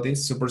questions about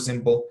this? Super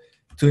simple.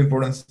 Two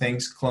important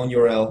things, clone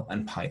URL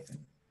and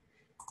Python.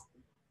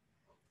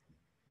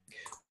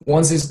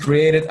 Once it's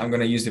created, I'm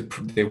gonna use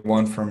the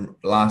one from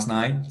last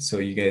night so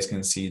you guys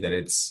can see that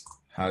it's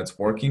how it's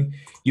working.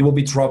 You will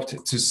be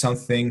dropped to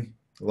something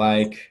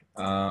like,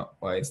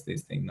 why is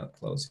this thing not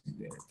closing?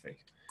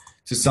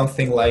 To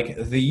something like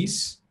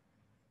these.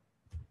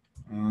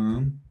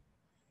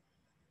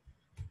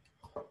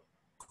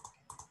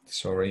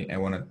 Sorry, I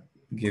wanna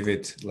give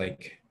it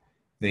like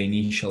the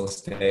initial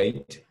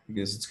state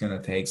because it's gonna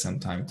take some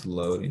time to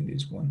load in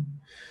this one.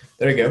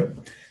 There you go.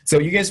 So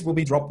you guys will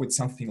be dropped with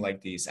something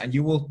like this and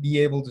you will be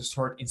able to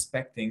start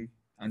inspecting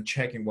and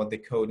checking what the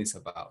code is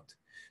about.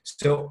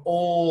 So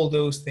all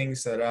those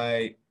things that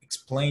I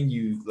explained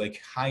you like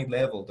high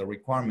level, the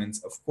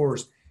requirements, of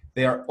course,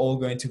 they are all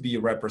going to be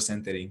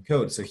represented in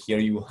code. So here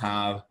you will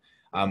have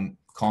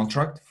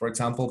contract, for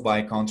example,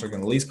 by contract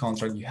and lease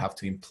contract, you have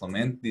to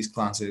implement these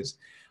classes.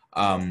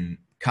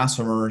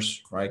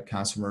 Customers, right?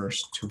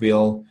 Customers to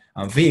build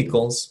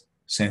vehicles,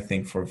 same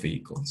thing for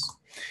vehicles.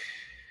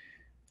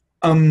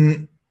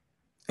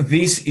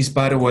 This is,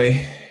 by the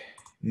way,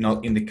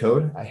 not in the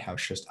code. I have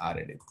just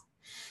added it.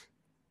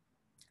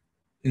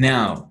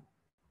 Now,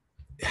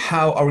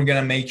 how are we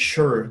going to make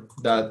sure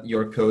that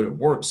your code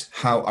works?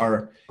 How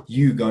are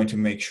you going to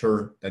make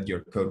sure that your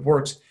code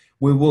works?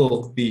 We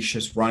will be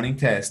just running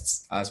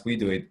tests as we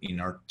do it in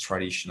our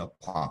traditional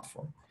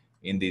platform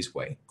in this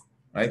way,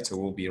 right? So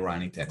we'll be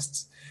running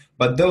tests.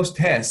 But those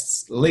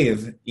tests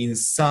live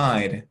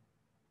inside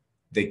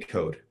the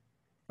code,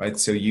 right?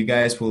 So you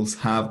guys will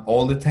have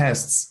all the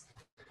tests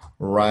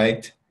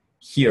right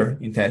here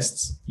in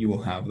tests. You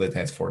will have the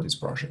test for this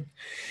project.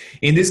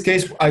 In this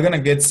case, I'm gonna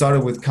get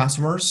started with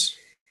customers,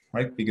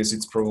 right? Because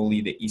it's probably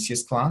the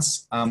easiest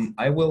class.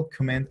 I will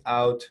comment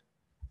out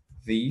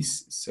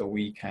these so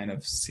we kind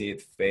of see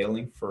it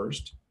failing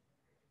first.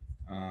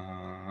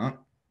 How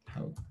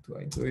do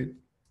I do it?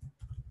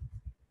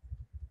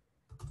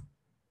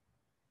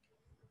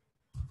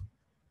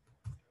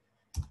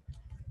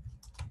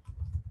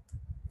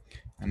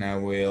 And I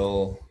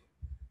will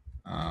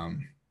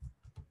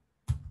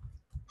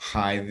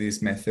hide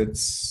these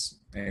methods.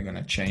 I'm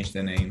gonna change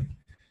the name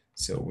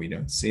so we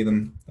don't see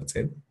them. That's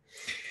it.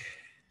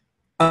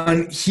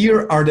 And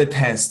here are the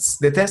tests.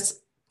 The tests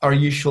are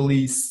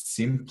usually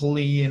simple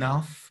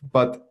enough,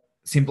 but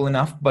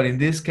in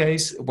this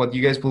case, what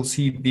you guys will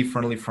see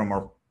differently from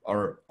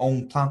our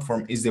own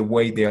platform is the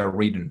way they are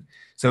written.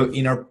 So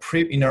in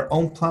our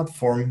own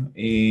platform,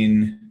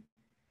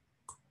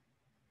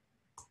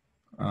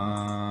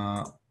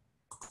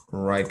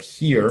 right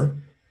here,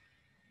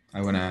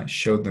 I'm gonna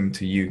show them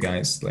to you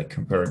guys, like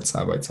compare it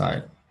side by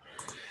side.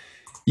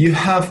 You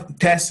have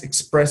tests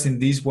expressed in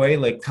this way,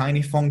 like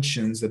tiny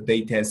functions that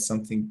they test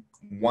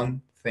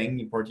one thing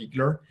in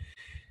particular.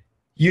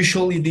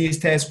 Usually these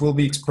tests will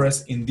be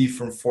expressed in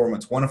different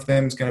formats. One of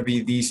them is going to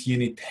be this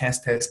unit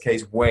test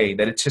case way,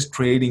 that it's just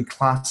creating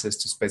classes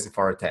to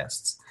specify our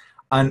tests.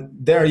 And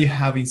there you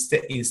have,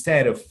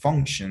 instead of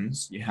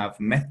functions, you have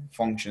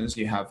functions,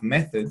 you have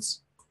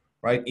methods,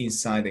 right,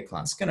 inside the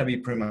class. It's going to be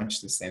pretty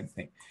much the same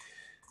thing.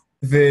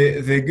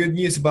 The good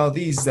news about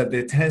these is that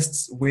the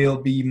tests will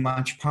be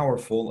much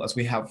powerful, as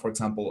we have, for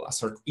example,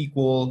 assert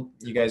equal.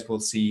 You guys will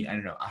see, I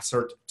don't know,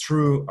 assert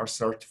true,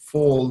 assert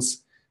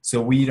false. So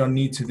we don't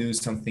need to do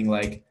something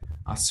like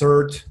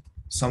assert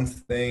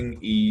something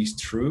is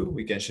true.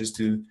 We can just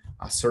do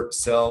assert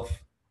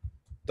self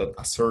dot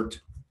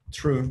assert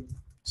true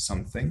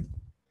something.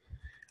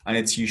 And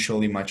it's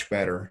usually much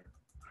better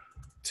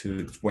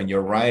when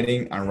you're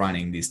writing and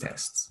running these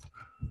tests.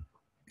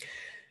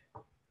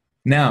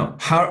 Now,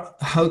 how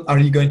are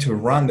you going to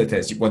run the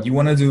test? What you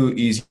want to do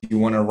is you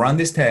want to run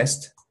this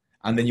test,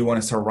 and then you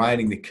want to start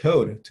writing the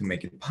code to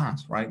make it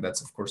pass, right?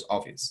 That's, of course,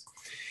 obvious.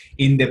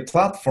 In the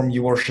platform,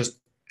 you were just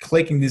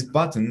clicking these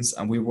buttons,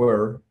 and we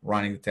were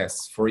running the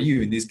tests for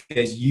you. In this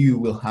case, you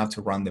will have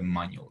to run them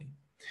manually.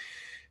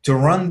 To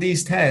run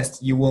these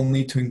tests, you will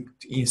need to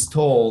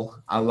install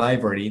a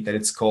library that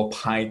it's called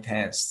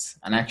PyTest.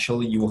 And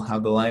actually, you will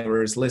have the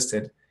libraries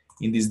listed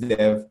in this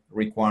dev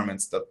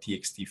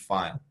requirements.txt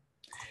file.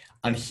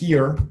 And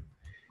here,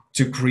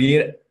 to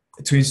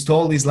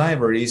install these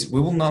libraries,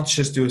 we will not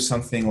just do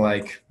something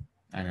like,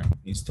 I don't know,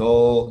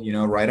 install,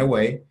 right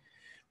away.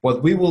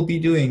 What we will be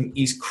doing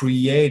is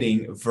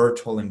creating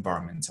virtual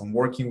environments and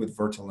working with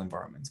virtual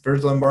environments.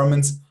 Virtual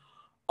environments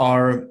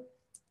are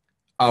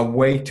a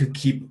way to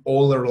keep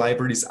all our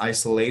libraries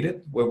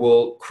isolated. We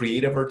will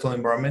create a virtual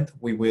environment.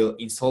 We will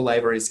install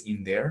libraries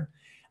in there.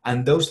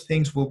 And those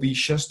things will be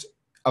just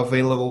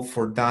available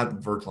for that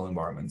virtual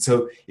environment.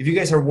 So if you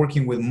guys are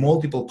working with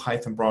multiple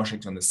Python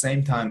projects on the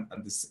same time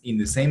in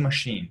the same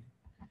machine,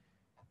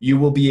 you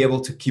will be able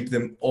to keep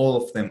all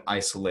of them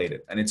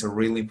isolated. And it's a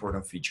really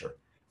important feature.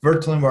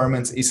 Virtual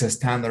environments is a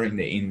standard in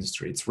the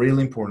industry. It's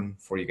really important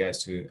for you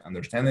guys to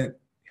understand it.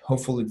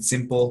 Hopefully it's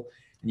simple,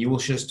 and you will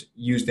just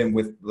use them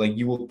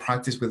you will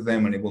practice with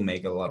them, and it will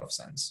make a lot of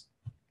sense.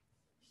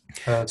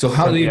 So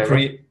how do you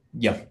create?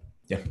 Yeah.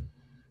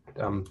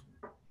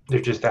 They're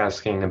just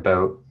asking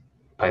about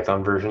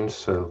Python versions,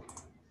 so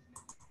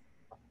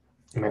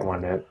you might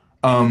want to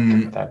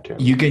that too.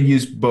 You can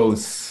use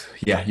both.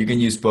 Yeah, you can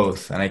use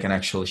both, and I can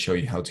actually show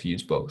you how to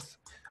use both.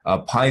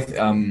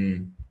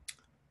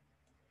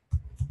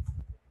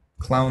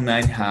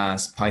 Cloud9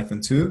 has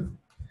Python 2,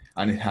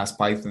 and it has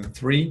Python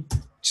 3.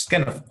 Just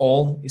kind of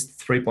all is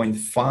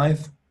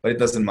 3.5, but it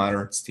doesn't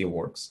matter, it still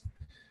works.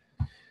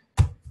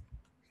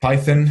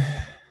 Python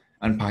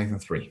and Python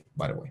 3,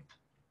 by the way.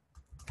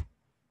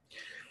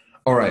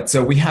 All right,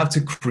 so we have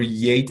to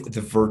create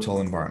the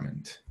virtual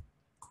environment.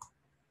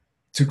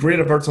 To create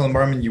a virtual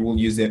environment, you will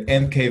use the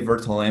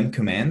mkvirtualenv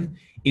command.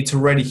 It's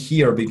already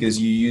here because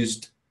you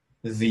used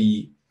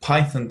the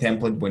Python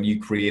template when you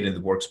created the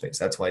workspace.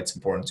 That's why it's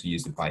important to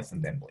use the Python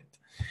template.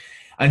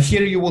 And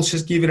here you will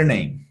just give it a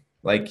name,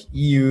 like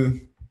EU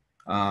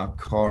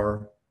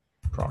car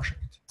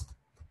project.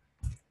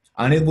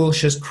 And it will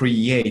just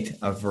create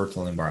a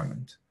virtual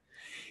environment.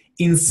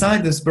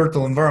 Inside this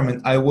virtual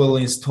environment, I will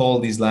install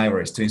these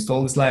libraries. To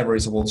install these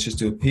libraries, I will just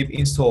do pip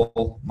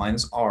install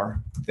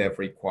 -r dev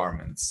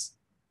requirements.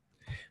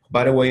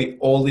 By the way,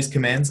 all these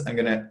commands,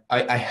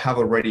 I have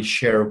already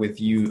shared with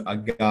you a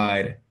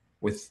guide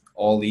with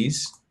all these,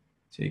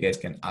 so you guys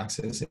can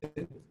access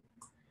it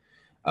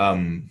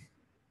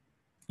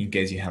in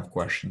case you have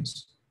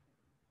questions.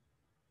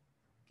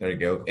 There you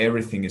go.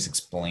 Everything is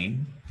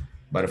explained,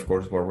 but of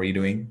course we're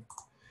redoing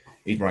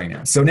it right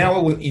now. So now I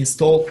will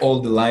install all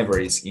the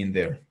libraries in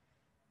there.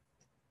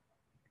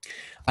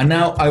 And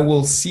now I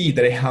will see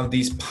that I have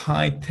this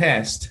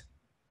PyTest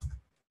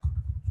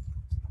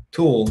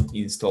tool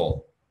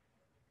installed.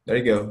 There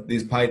you go,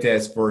 this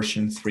PyTest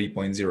version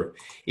 3.0.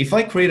 If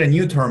I create a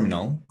new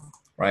terminal,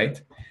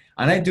 right,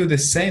 and I do the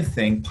same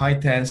thing,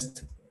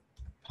 PyTest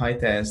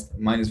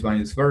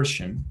 --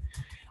 version,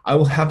 I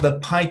will have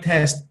that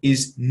PyTest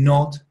is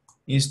not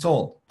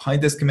installed,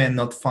 PyTest command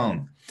not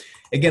found.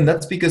 Again,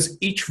 that's because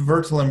each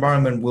virtual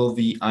environment will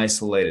be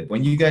isolated.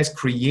 When you guys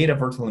create a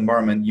virtual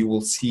environment, you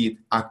will see it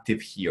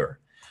active here.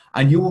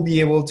 And you will be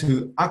able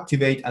to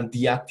activate and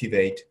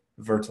deactivate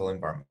virtual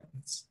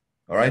environments.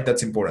 All right,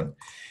 that's important.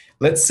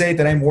 Let's say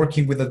that I'm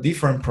working with a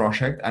different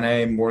project and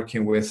I'm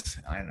working with,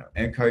 I don't know,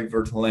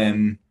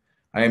 mkvirtualenv.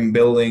 I'm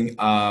building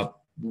a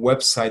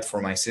website for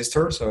my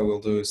sister. So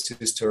we'll do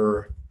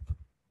sister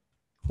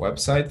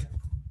website.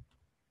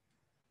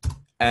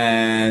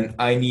 And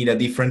I need a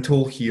different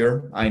tool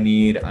here. I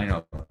need, I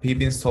know,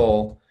 pip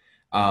install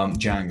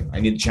Django. I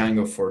need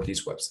Django for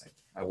this website.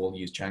 I will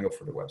use Django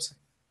for the website.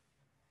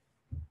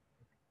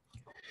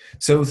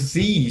 So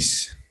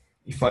these,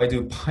 if I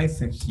do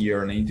Python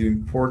here and I need to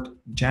import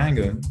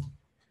Django,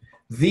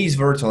 this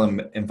virtual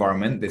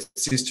environment, the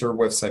sister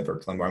website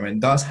virtual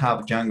environment, does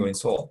have Django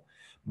installed.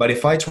 But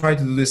if I try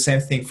to do the same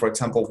thing, for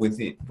example, with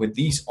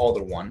this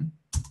other one,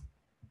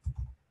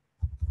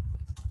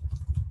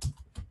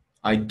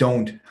 I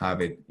don't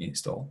have it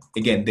installed.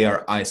 Again, they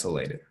are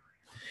isolated.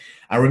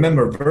 And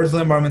remember, virtual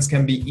environments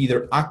can be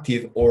either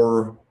active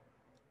or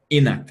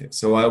inactive.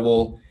 So I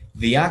will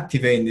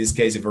deactivate, in this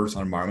case, a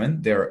virtual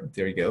environment. There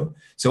you go.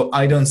 So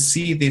I don't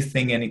see this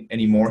thing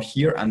anymore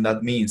here, and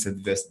that means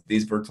that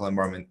this virtual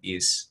environment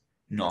is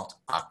not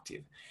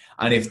active.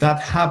 And if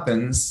that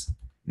happens,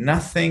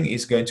 nothing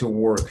is going to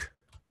work,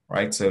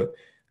 right? So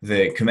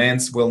the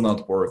commands will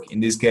not work. In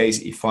this case,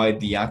 if I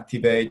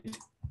deactivate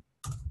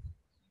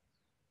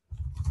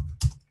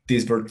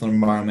this virtual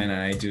environment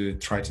and I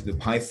try to do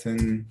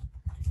Python,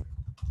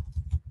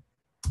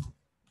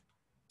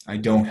 I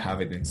don't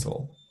have it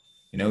installed.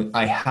 You know,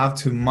 I have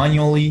to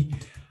manually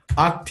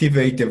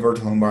activate the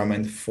virtual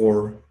environment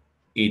for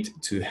it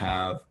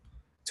to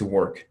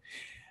work.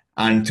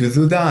 And to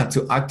do that,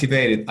 to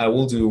activate it, I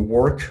will do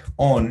work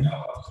on,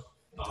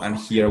 and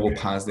here I will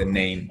pass the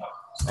name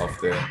of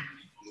the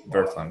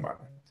virtual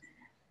environment.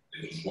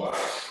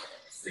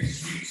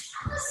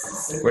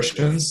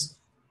 Questions?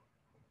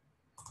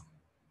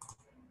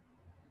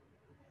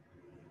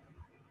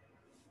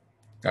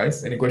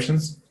 Guys, any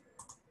questions?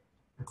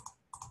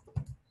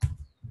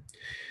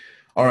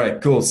 All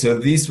right, cool. So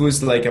this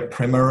was like a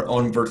primer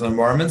on virtual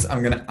environments.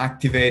 I'm going to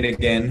activate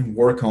again,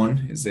 work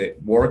on. Is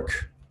it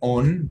work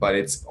on, but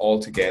it's all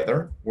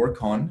together,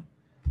 work on.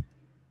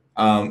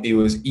 It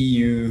was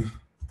EU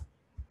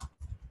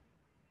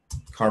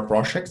car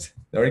project.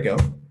 There we go.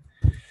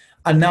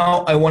 And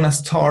now I want to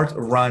start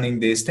running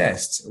these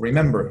tests.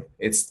 Remember,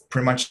 it's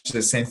pretty much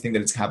the same thing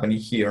that is happening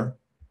here.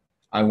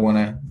 I want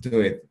to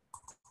do it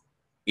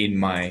in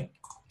my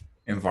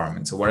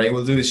environment. So what I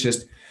will do is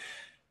just,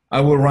 I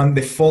will run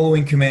the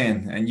following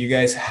command, and you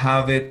guys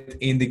have it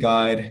in the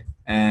guide.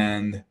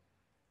 And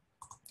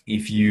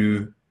if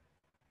you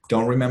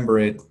don't remember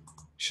it,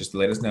 just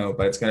let us know.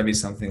 But it's going to be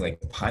something like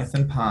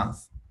Python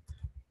path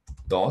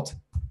dot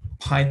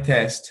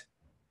pytest,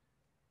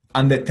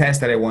 and the test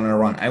that I want to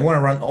run. I want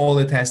to run all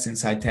the tests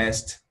inside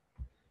test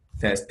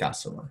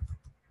customers.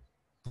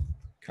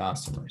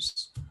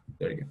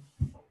 There you go.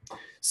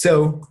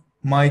 So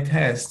my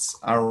tests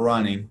are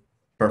running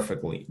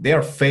perfectly. They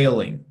are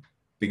failing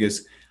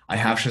because I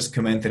have just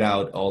commented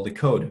out all the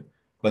code,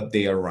 but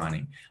they are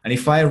running. And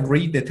if I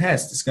read the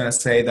test, it's going to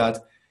say that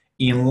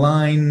in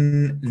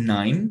line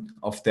 9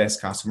 of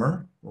test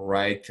customer,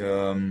 right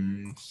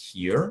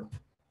here,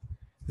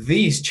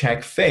 these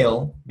check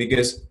fail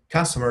because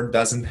customer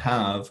doesn't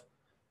have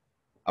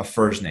a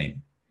first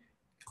name.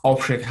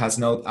 Object has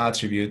no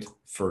attribute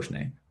first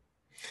name.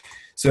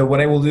 So what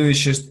I will do is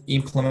just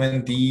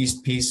implement this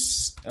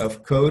piece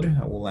of code.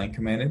 I will line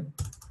command it.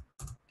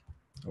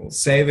 I will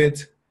save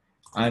it.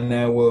 And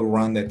I will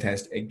run the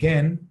test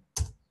again.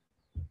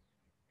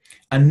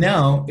 And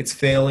now it's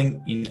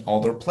failing in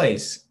other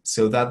place.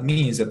 So that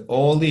means that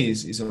all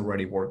this is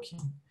already working.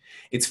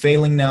 It's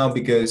failing now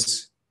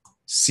because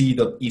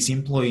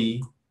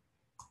c.isEmployee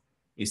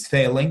is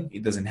failing.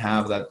 It doesn't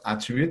have that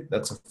attribute.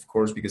 That's of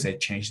course because I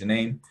changed the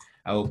name.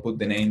 I will put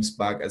the names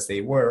back as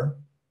they were.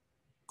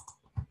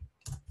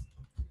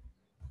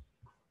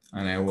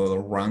 And I will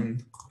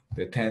run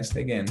the test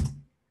again.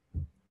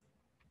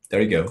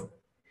 There you go.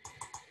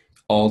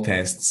 All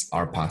tests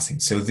are passing.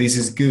 So this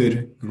is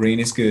good. Green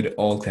is good.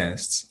 All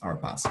tests are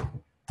passing.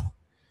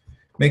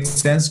 Makes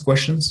sense?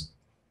 Questions?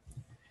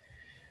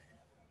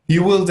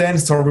 You will then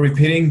start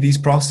repeating this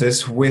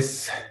process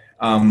with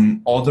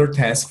other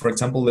tests. For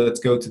example, let's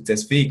go to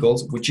test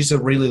vehicles, which is a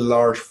really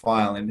large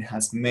file and it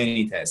has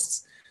many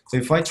tests. So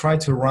if I try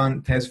to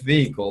run test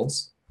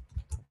vehicles,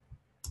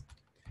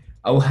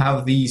 I will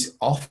have these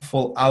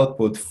awful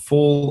output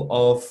full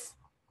of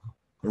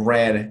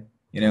red,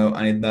 you know,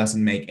 and it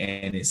doesn't make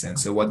any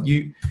sense. So what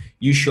you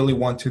usually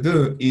want to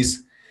do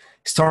is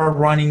start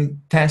running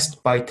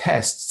test by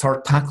test,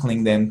 start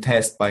tackling them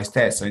test by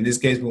test. So in this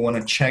case, we want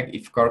to check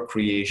if car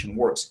creation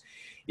works.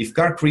 If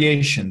car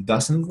creation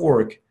doesn't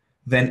work,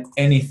 then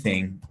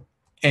then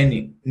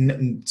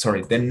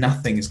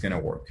nothing is going to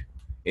work.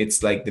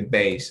 It's like the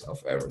base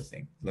of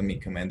everything. Let me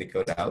comment the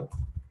code out.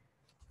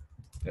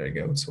 There you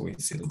go. So we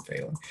see it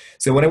failing.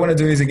 So what I want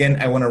to do is,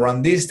 again, I want to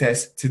run this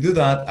test. To do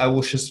that, I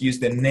will just use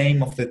the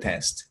name of the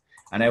test.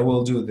 And I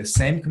will do the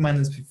same command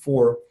as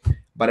before,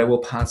 but I will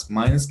pass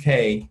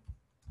 -k.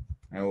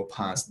 I will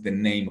pass the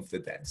name of the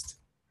test.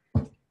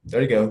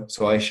 There you go.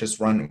 So I just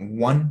run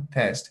one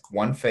test,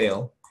 one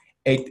fail,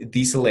 8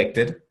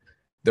 deselected.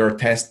 There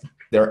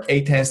are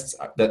 8 tests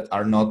that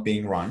are not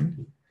being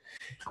run.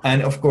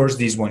 And of course,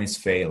 this one is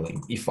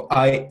failing. If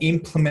I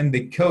implement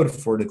the code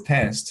for the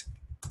test,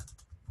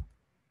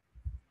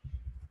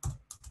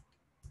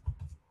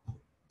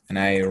 and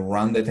I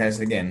run the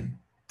test again,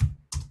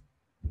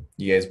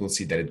 you guys will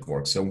see that it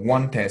works. So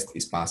one test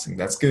is passing.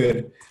 That's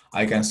good.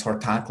 I can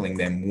start tackling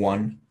them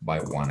one by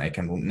one. I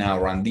can now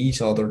run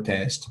these other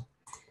tests.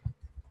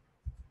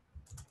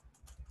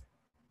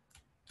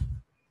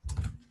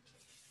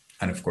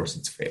 And of course,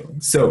 it's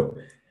failing. So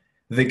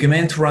the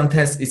command to run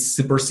test is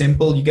super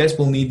simple. You guys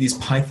will need this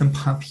Python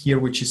path here,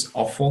 which is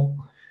awful.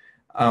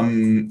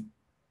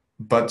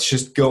 But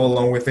just go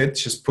along with it.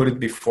 Just put it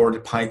before the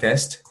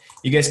PyTest.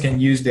 You guys can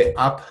use the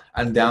up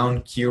and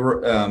down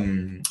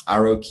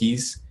arrow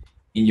keys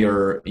in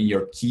your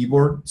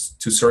keyboard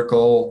to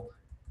circle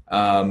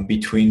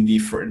between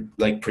different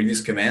like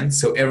previous commands.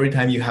 So every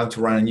time you have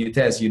to run a new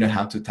test, you don't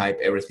have to type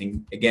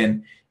everything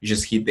again. You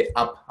just hit the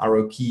up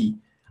arrow key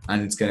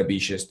and it's going to be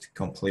just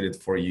completed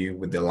for you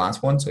with the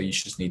last one. So you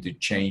just need to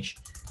change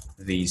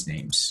these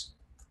names.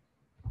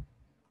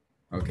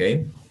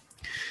 Okay.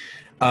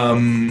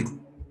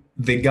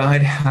 The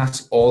guide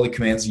has all the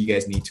commands you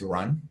guys need to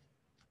run.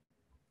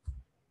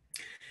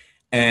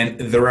 And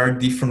there are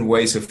different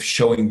ways of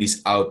showing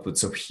this output.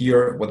 So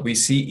here, what we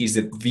see is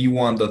that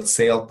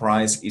v1.sale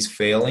price is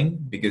failing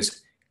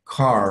because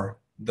car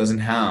doesn't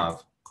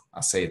have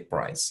a sale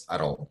price at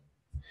all.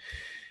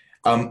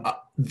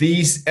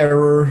 This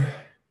error,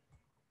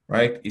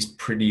 right, is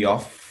pretty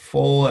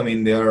awful. I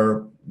mean,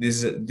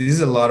 this is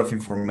a lot of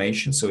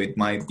information, so it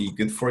might be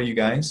good for you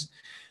guys.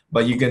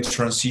 But you can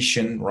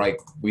transition, right,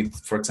 with,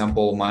 for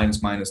example, minus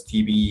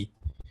TB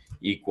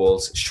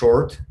equals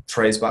short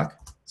traceback.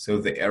 So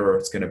the error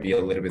is going to be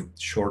a little bit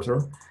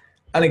shorter.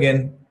 And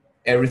again,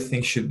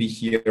 everything should be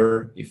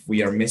here. If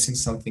we are missing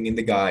something in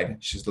the guide,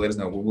 just let us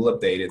know. We will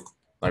update it,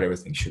 but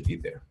everything should be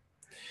there.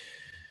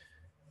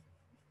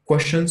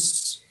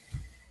 Questions?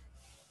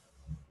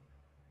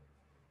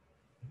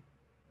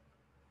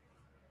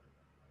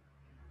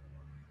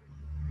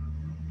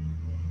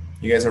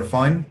 You guys are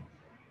fine?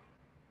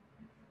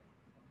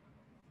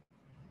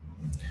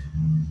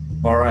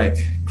 All right,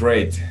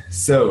 great.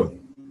 So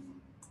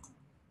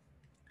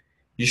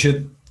you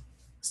should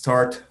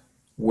start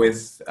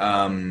with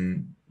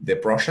the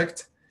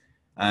project,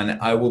 and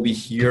I will be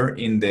here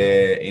in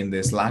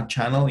the Slack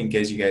channel in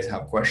case you guys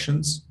have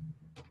questions,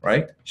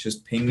 right?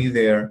 Just ping me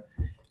there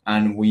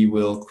and we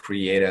will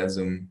create a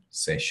Zoom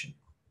session,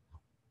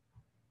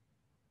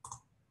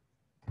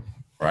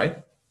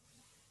 right?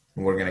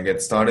 We're gonna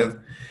get started.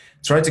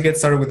 Try to get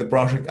started with the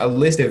project, at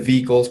least the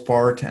vehicles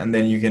part, and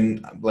then you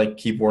can like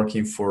keep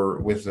working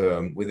with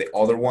the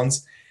other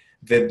ones.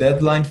 The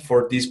deadline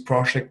for this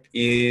project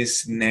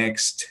is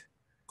next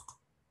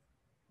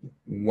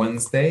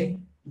Wednesday.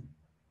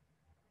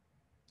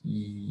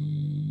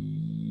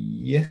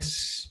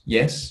 Yes,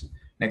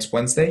 next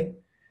Wednesday.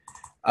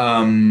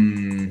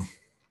 I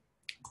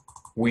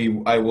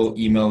will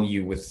email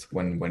you with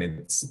when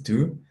it's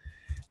due.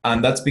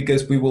 And that's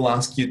because we will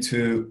ask you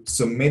to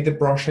submit the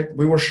project.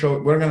 We're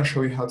going to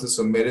show you how to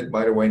submit it,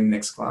 by the way, in the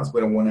next class.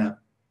 We don't want to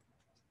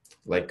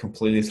like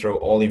completely throw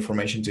all the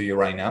information to you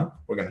right now.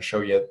 We're going to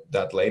show you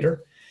that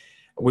later.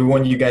 We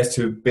want you guys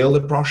to build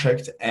a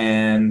project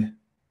and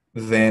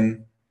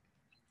then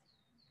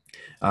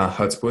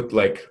how to put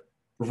like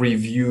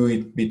review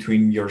it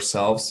between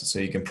yourselves so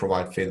you can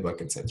provide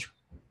feedback, etc.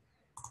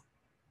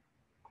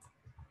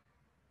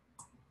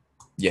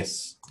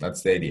 Yes,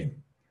 that's the idea.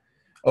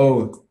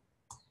 Oh,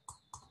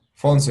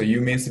 Fonso, you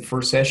missed the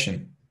first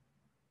session.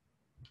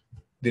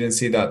 Didn't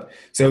see that.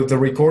 So the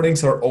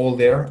recordings are all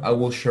there. I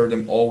will share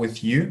them all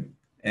with you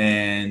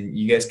and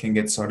you guys can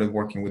get started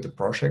working with the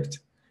project.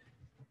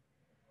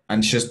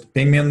 And just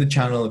ping me on the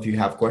channel if you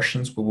have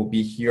questions. We will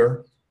be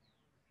here.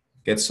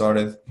 Get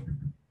started.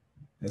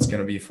 It's going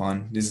to be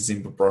fun. This is a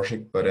simple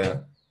project, but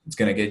it's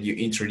going to get you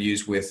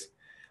introduced with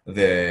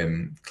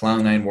the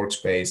Cloud9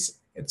 workspace,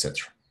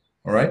 etc.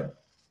 All right?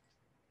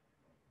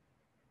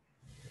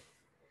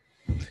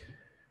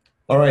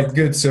 All right,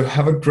 good. So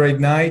have a great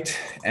night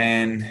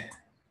and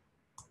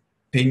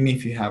ping me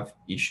if you have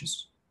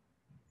issues.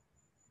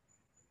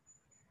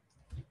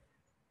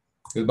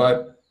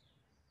 Goodbye.